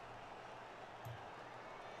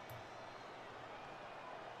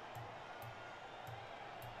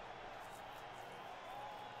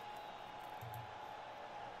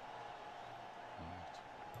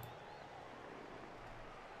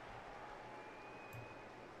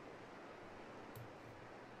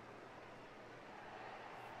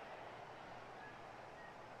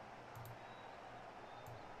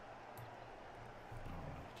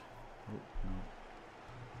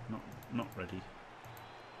 not ready.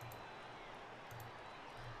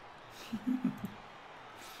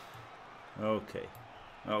 Okay.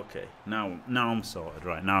 Okay. Now I'm sorted.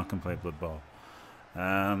 Right, now I can play Bloodbowl.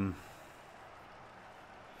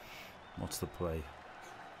 What's the play?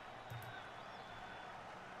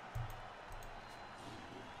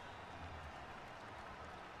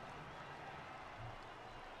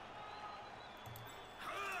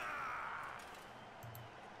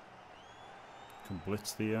 Can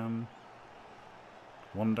blitz the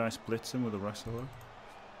one dice blitz him with a wrestler.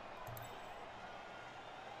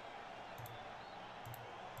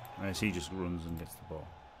 As he just runs and gets the ball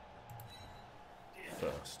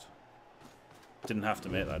first. Didn't have to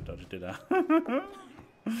make that dodge, did I?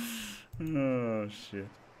 Oh shit.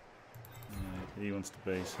 Right, he wants to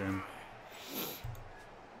base him.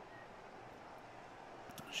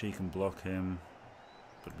 She can block him,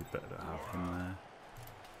 but it'd be better to have him there.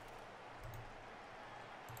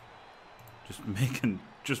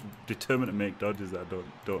 Just determined to make dodges that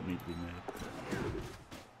don't need to be made.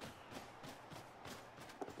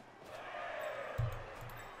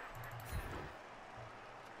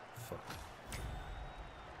 Fuck.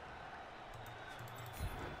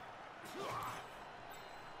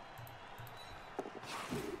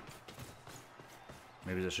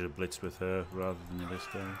 Maybe I should have blitzed with her rather than this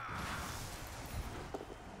guy.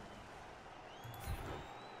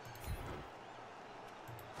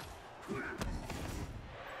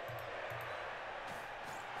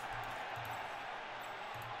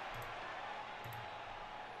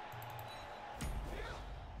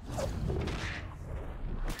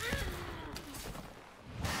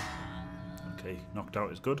 Okay, knocked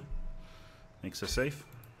out is good. Makes her safe.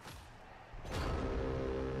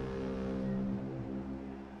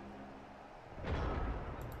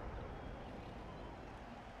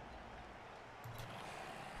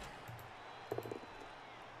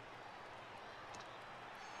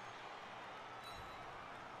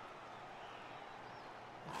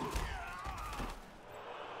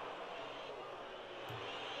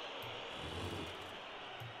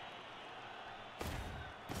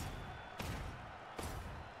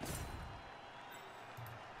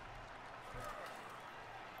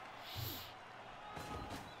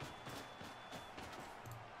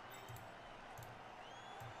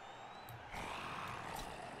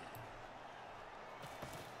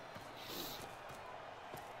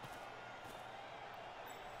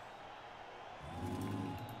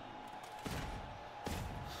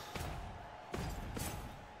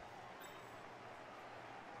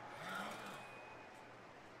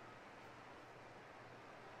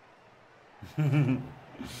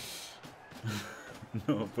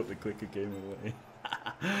 No, put the clicker game away.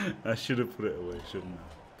 I should have put it away, shouldn't I?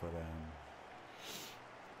 But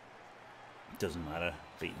it doesn't matter.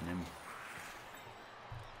 Beating him.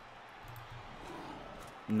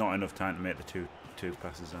 Not enough time to make the two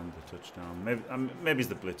passes and the touchdown. Maybe it's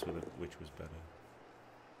the blitz with it, which was better.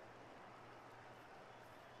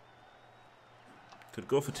 Could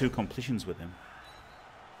go for 2 completions with him.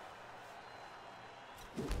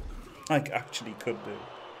 Like, actually could do.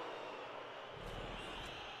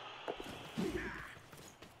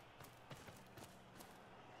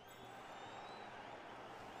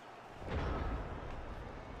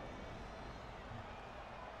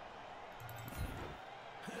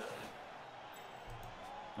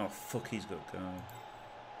 Oh, fuck, he's got go. Alright,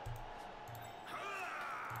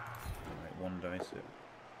 1 dice it.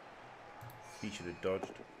 He should have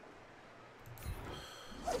dodged.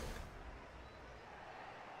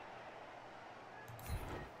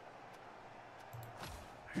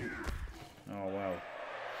 Oh wow.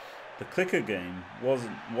 The clicker game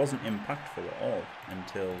wasn't impactful at all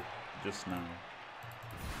until just now.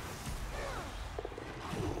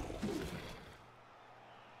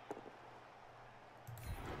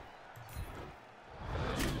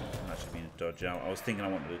 That should have been a dodge out. I was thinking I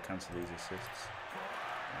wanted to cancel these assists.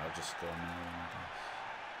 I'll just score now, I guess.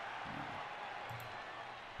 No.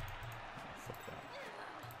 Oh, fuck that.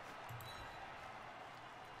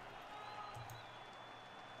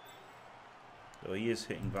 Though he is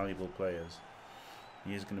hitting valuable players,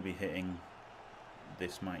 he is going to be hitting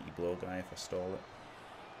this mighty blow guy if I stall it.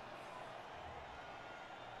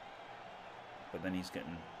 But then he's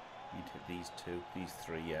getting, he'd hit these 2, these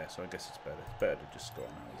 3, yeah, so I guess it's better. It's better to just score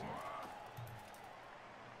now, isn't it?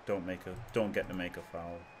 Don't get to make a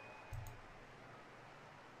foul.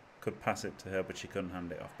 Could pass it to her, but she couldn't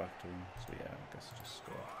hand it off back to him. So yeah, I guess just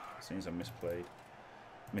score. As soon as I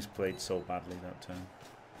misplayed so badly that turn.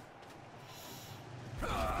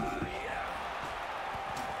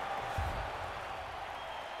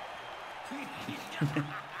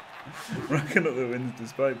 Racking up the wins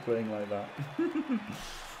despite playing like that.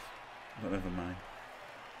 But never mind.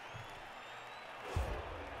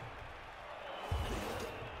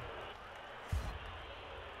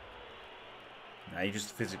 Nah, you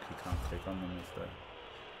just physically can't click on them if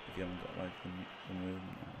you haven't got like the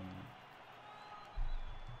movement.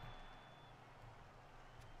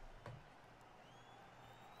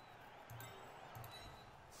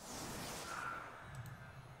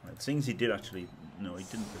 Right, it seems he did actually. No, he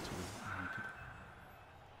didn't. He did.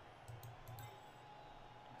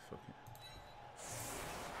 Fuck it.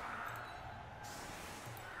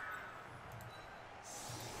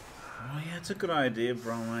 Oh yeah, it's a good idea,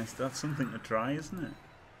 brown rice. That's something to try, isn't it?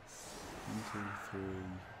 1, 2, 3,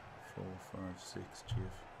 4, 5, 6,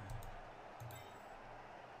 GF.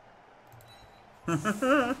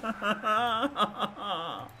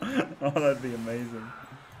 Oh, that'd be amazing.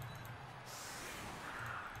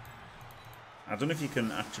 I don't know if you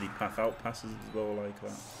can actually path out passes as well like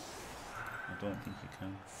that. I don't think you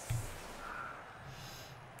can.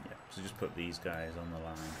 Yeah, so just put these guys on the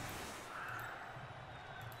line.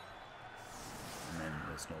 And then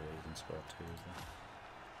there's no way you can score 2, is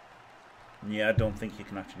there? Yeah, I don't think you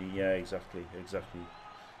can actually. Yeah, exactly. Yeah, if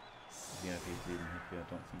he's leaving hippie, I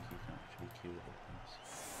don't think you can actually queue the pass.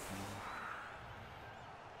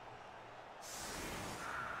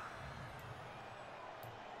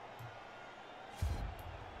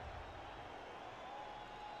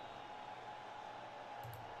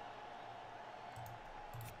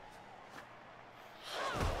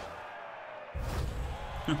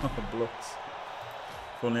 Blocks.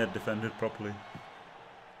 If only I'd defended properly.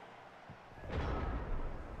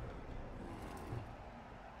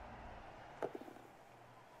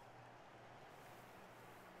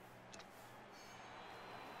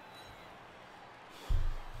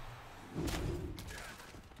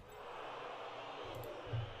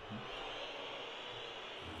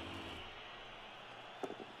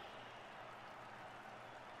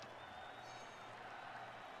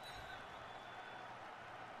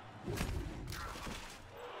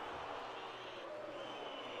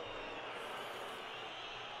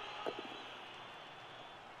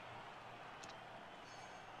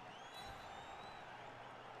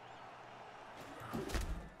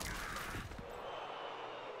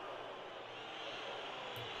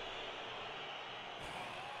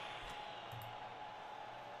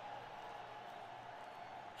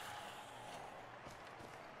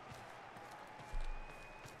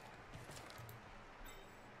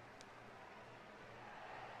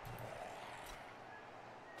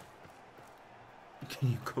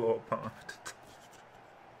 Can you claw apart?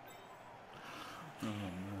 Oh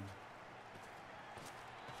man.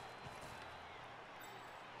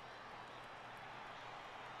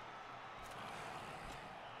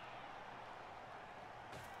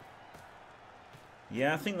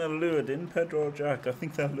 Yeah, I think they're lured in, Pedro Jack. I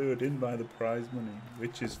think they're lured in by the prize money,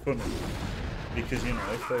 which is funny. Because, you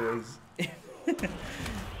know, if there was...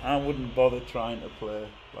 I wouldn't bother trying to play,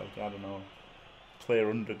 like, I don't know, player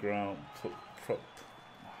underground,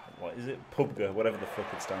 what is it? PUBG, whatever the fuck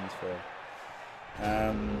it stands for.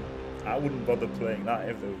 I wouldn't bother playing that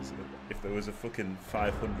if there was a fucking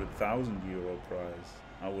 €500,000 prize.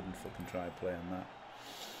 I wouldn't fucking try playing that.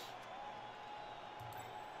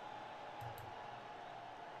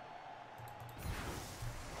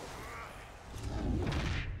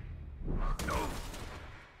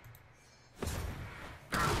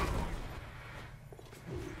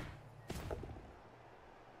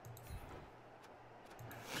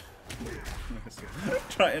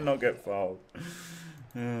 Try to not get fouled.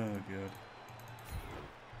 Oh god.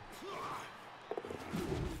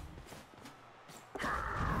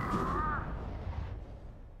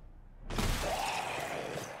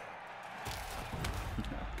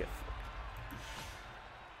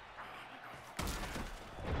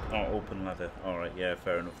 Oh, open ladder. Alright, yeah,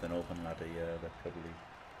 fair enough then. Open ladder, yeah,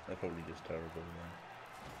 they're probably just terrible, yeah.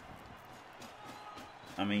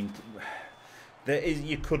 I mean,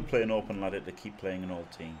 you could play an open ladder to keep playing an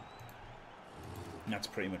old team. And that's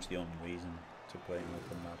pretty much the only reason to play an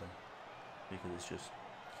open ladder. Because it's just,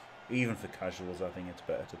 even for casuals, I think it's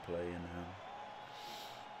better to play in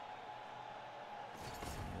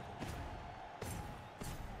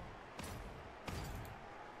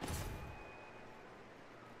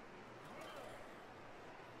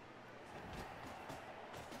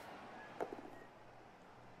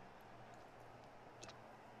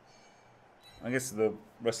I guess the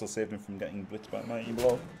wrestle saved him from getting blitzed by Mighty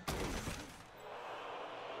Blow.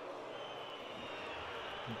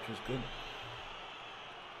 Which was good.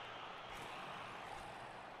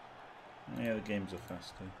 Yeah, the games are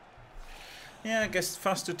faster. Yeah, I guess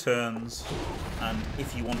faster turns, and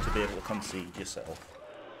if you want to be able to concede yourself,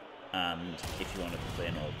 and if you want to play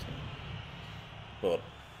an old team. But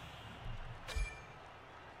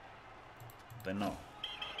they're not.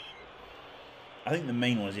 I think the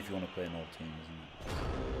main one is if you want to play an old team,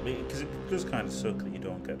 isn't it? Because it does kind of suck that you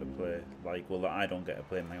don't get to play, like, well, that I don't get to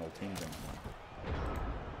play my old teams anymore.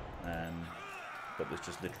 But there's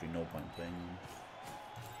just literally no point playing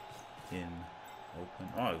them in open.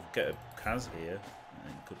 Oh, I'll get a Kaz here,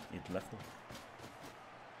 and he'd level.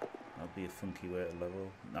 That'd be a funky way to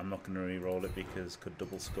level. I'm not going to re-roll it because could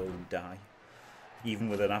double skull and die. Even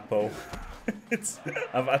with an Apo.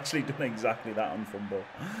 I've actually done exactly that on Fumble.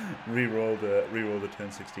 Re-roll the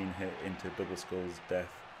turn 16 hit into double skull's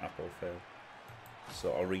death, Apo fail.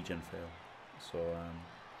 So, or regen fail. So,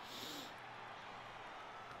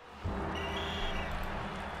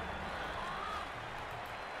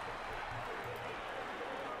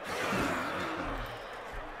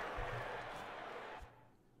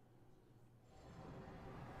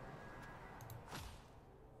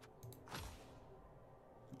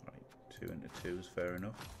 right, 2 into 2 is fair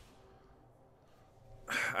enough.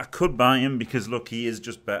 I could buy him because, look, he is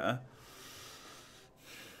just better.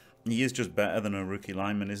 He is just better than a rookie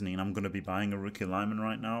lineman, isn't he? And I'm going to be buying a rookie lineman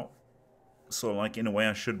right now. So, like, in a way,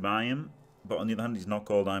 I should buy him. But on the other hand, he's not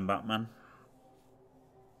called I'm Batman.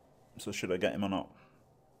 So should I get him or not?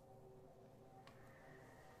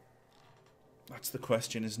 That's the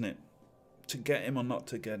question, isn't it? To get him or not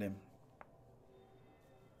to get him?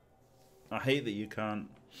 I hate that you can't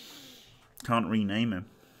rename him.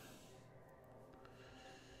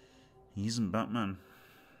 He isn't Batman.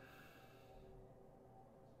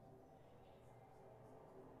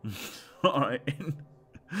 Alright.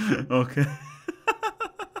 Okay.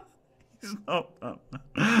 He's not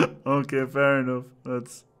Batman. Okay, fair enough.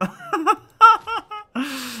 That's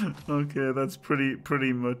okay, that's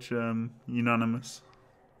pretty much unanimous.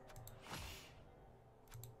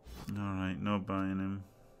 Alright, no buying him.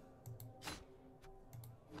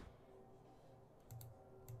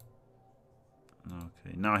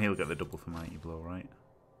 Okay, now he'll get the double for Mighty Blow, right?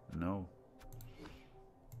 No.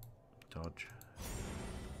 Dodge.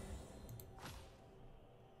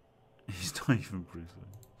 He's not even Bruce Wayne.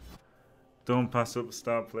 Don't pass up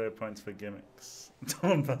star player points for gimmicks.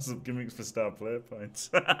 Don't pass up gimmicks for star player points.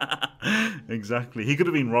 Exactly. He could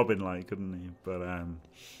have been Robin, like, couldn't he? But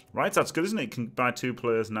right, that's good, isn't it? You can buy 2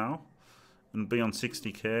 players now and be on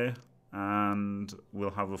 60k, and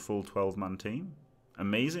we'll have a full 12-man team.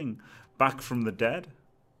 Amazing. Back from the dead.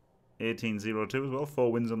 18-0-2 as well.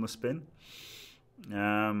 4 wins on the spin.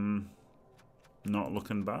 Not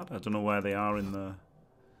looking bad. I don't know where they are in the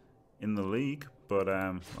league, but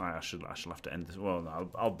I shall have to end this. Well,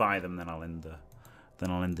 I'll buy them, then I'll end the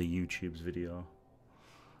YouTube's video.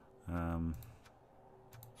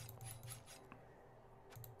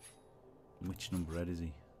 Which number Ed is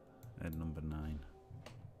he? Ed number 9.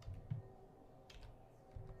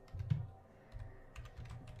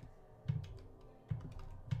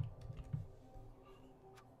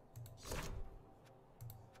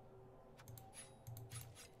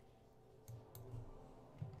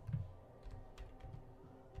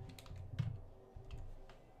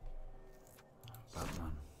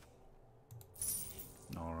 Batman.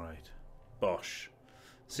 Alright. Bosh.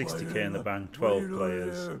 60k in the bank, 12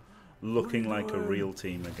 players. Looking like a real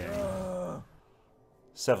team again.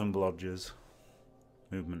 7 blodgers.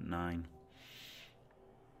 Movement 9.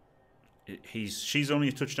 She's only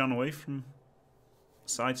a touchdown away from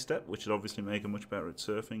sidestep, which would obviously make her much better at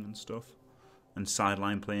surfing and stuff. And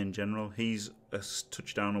sideline play in general. He's a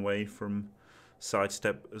touchdown away from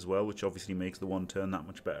sidestep as well, which obviously makes the one turn that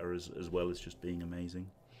much better as well as just being amazing.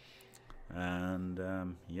 And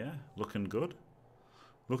yeah, looking good.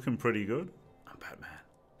 Looking pretty good. I'm Batman.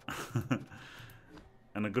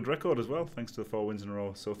 And a good record as well, thanks to the 4 wins in a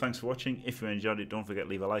row. So thanks for watching. If you enjoyed it, don't forget to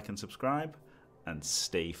leave a like and subscribe. And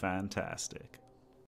stay fantastic.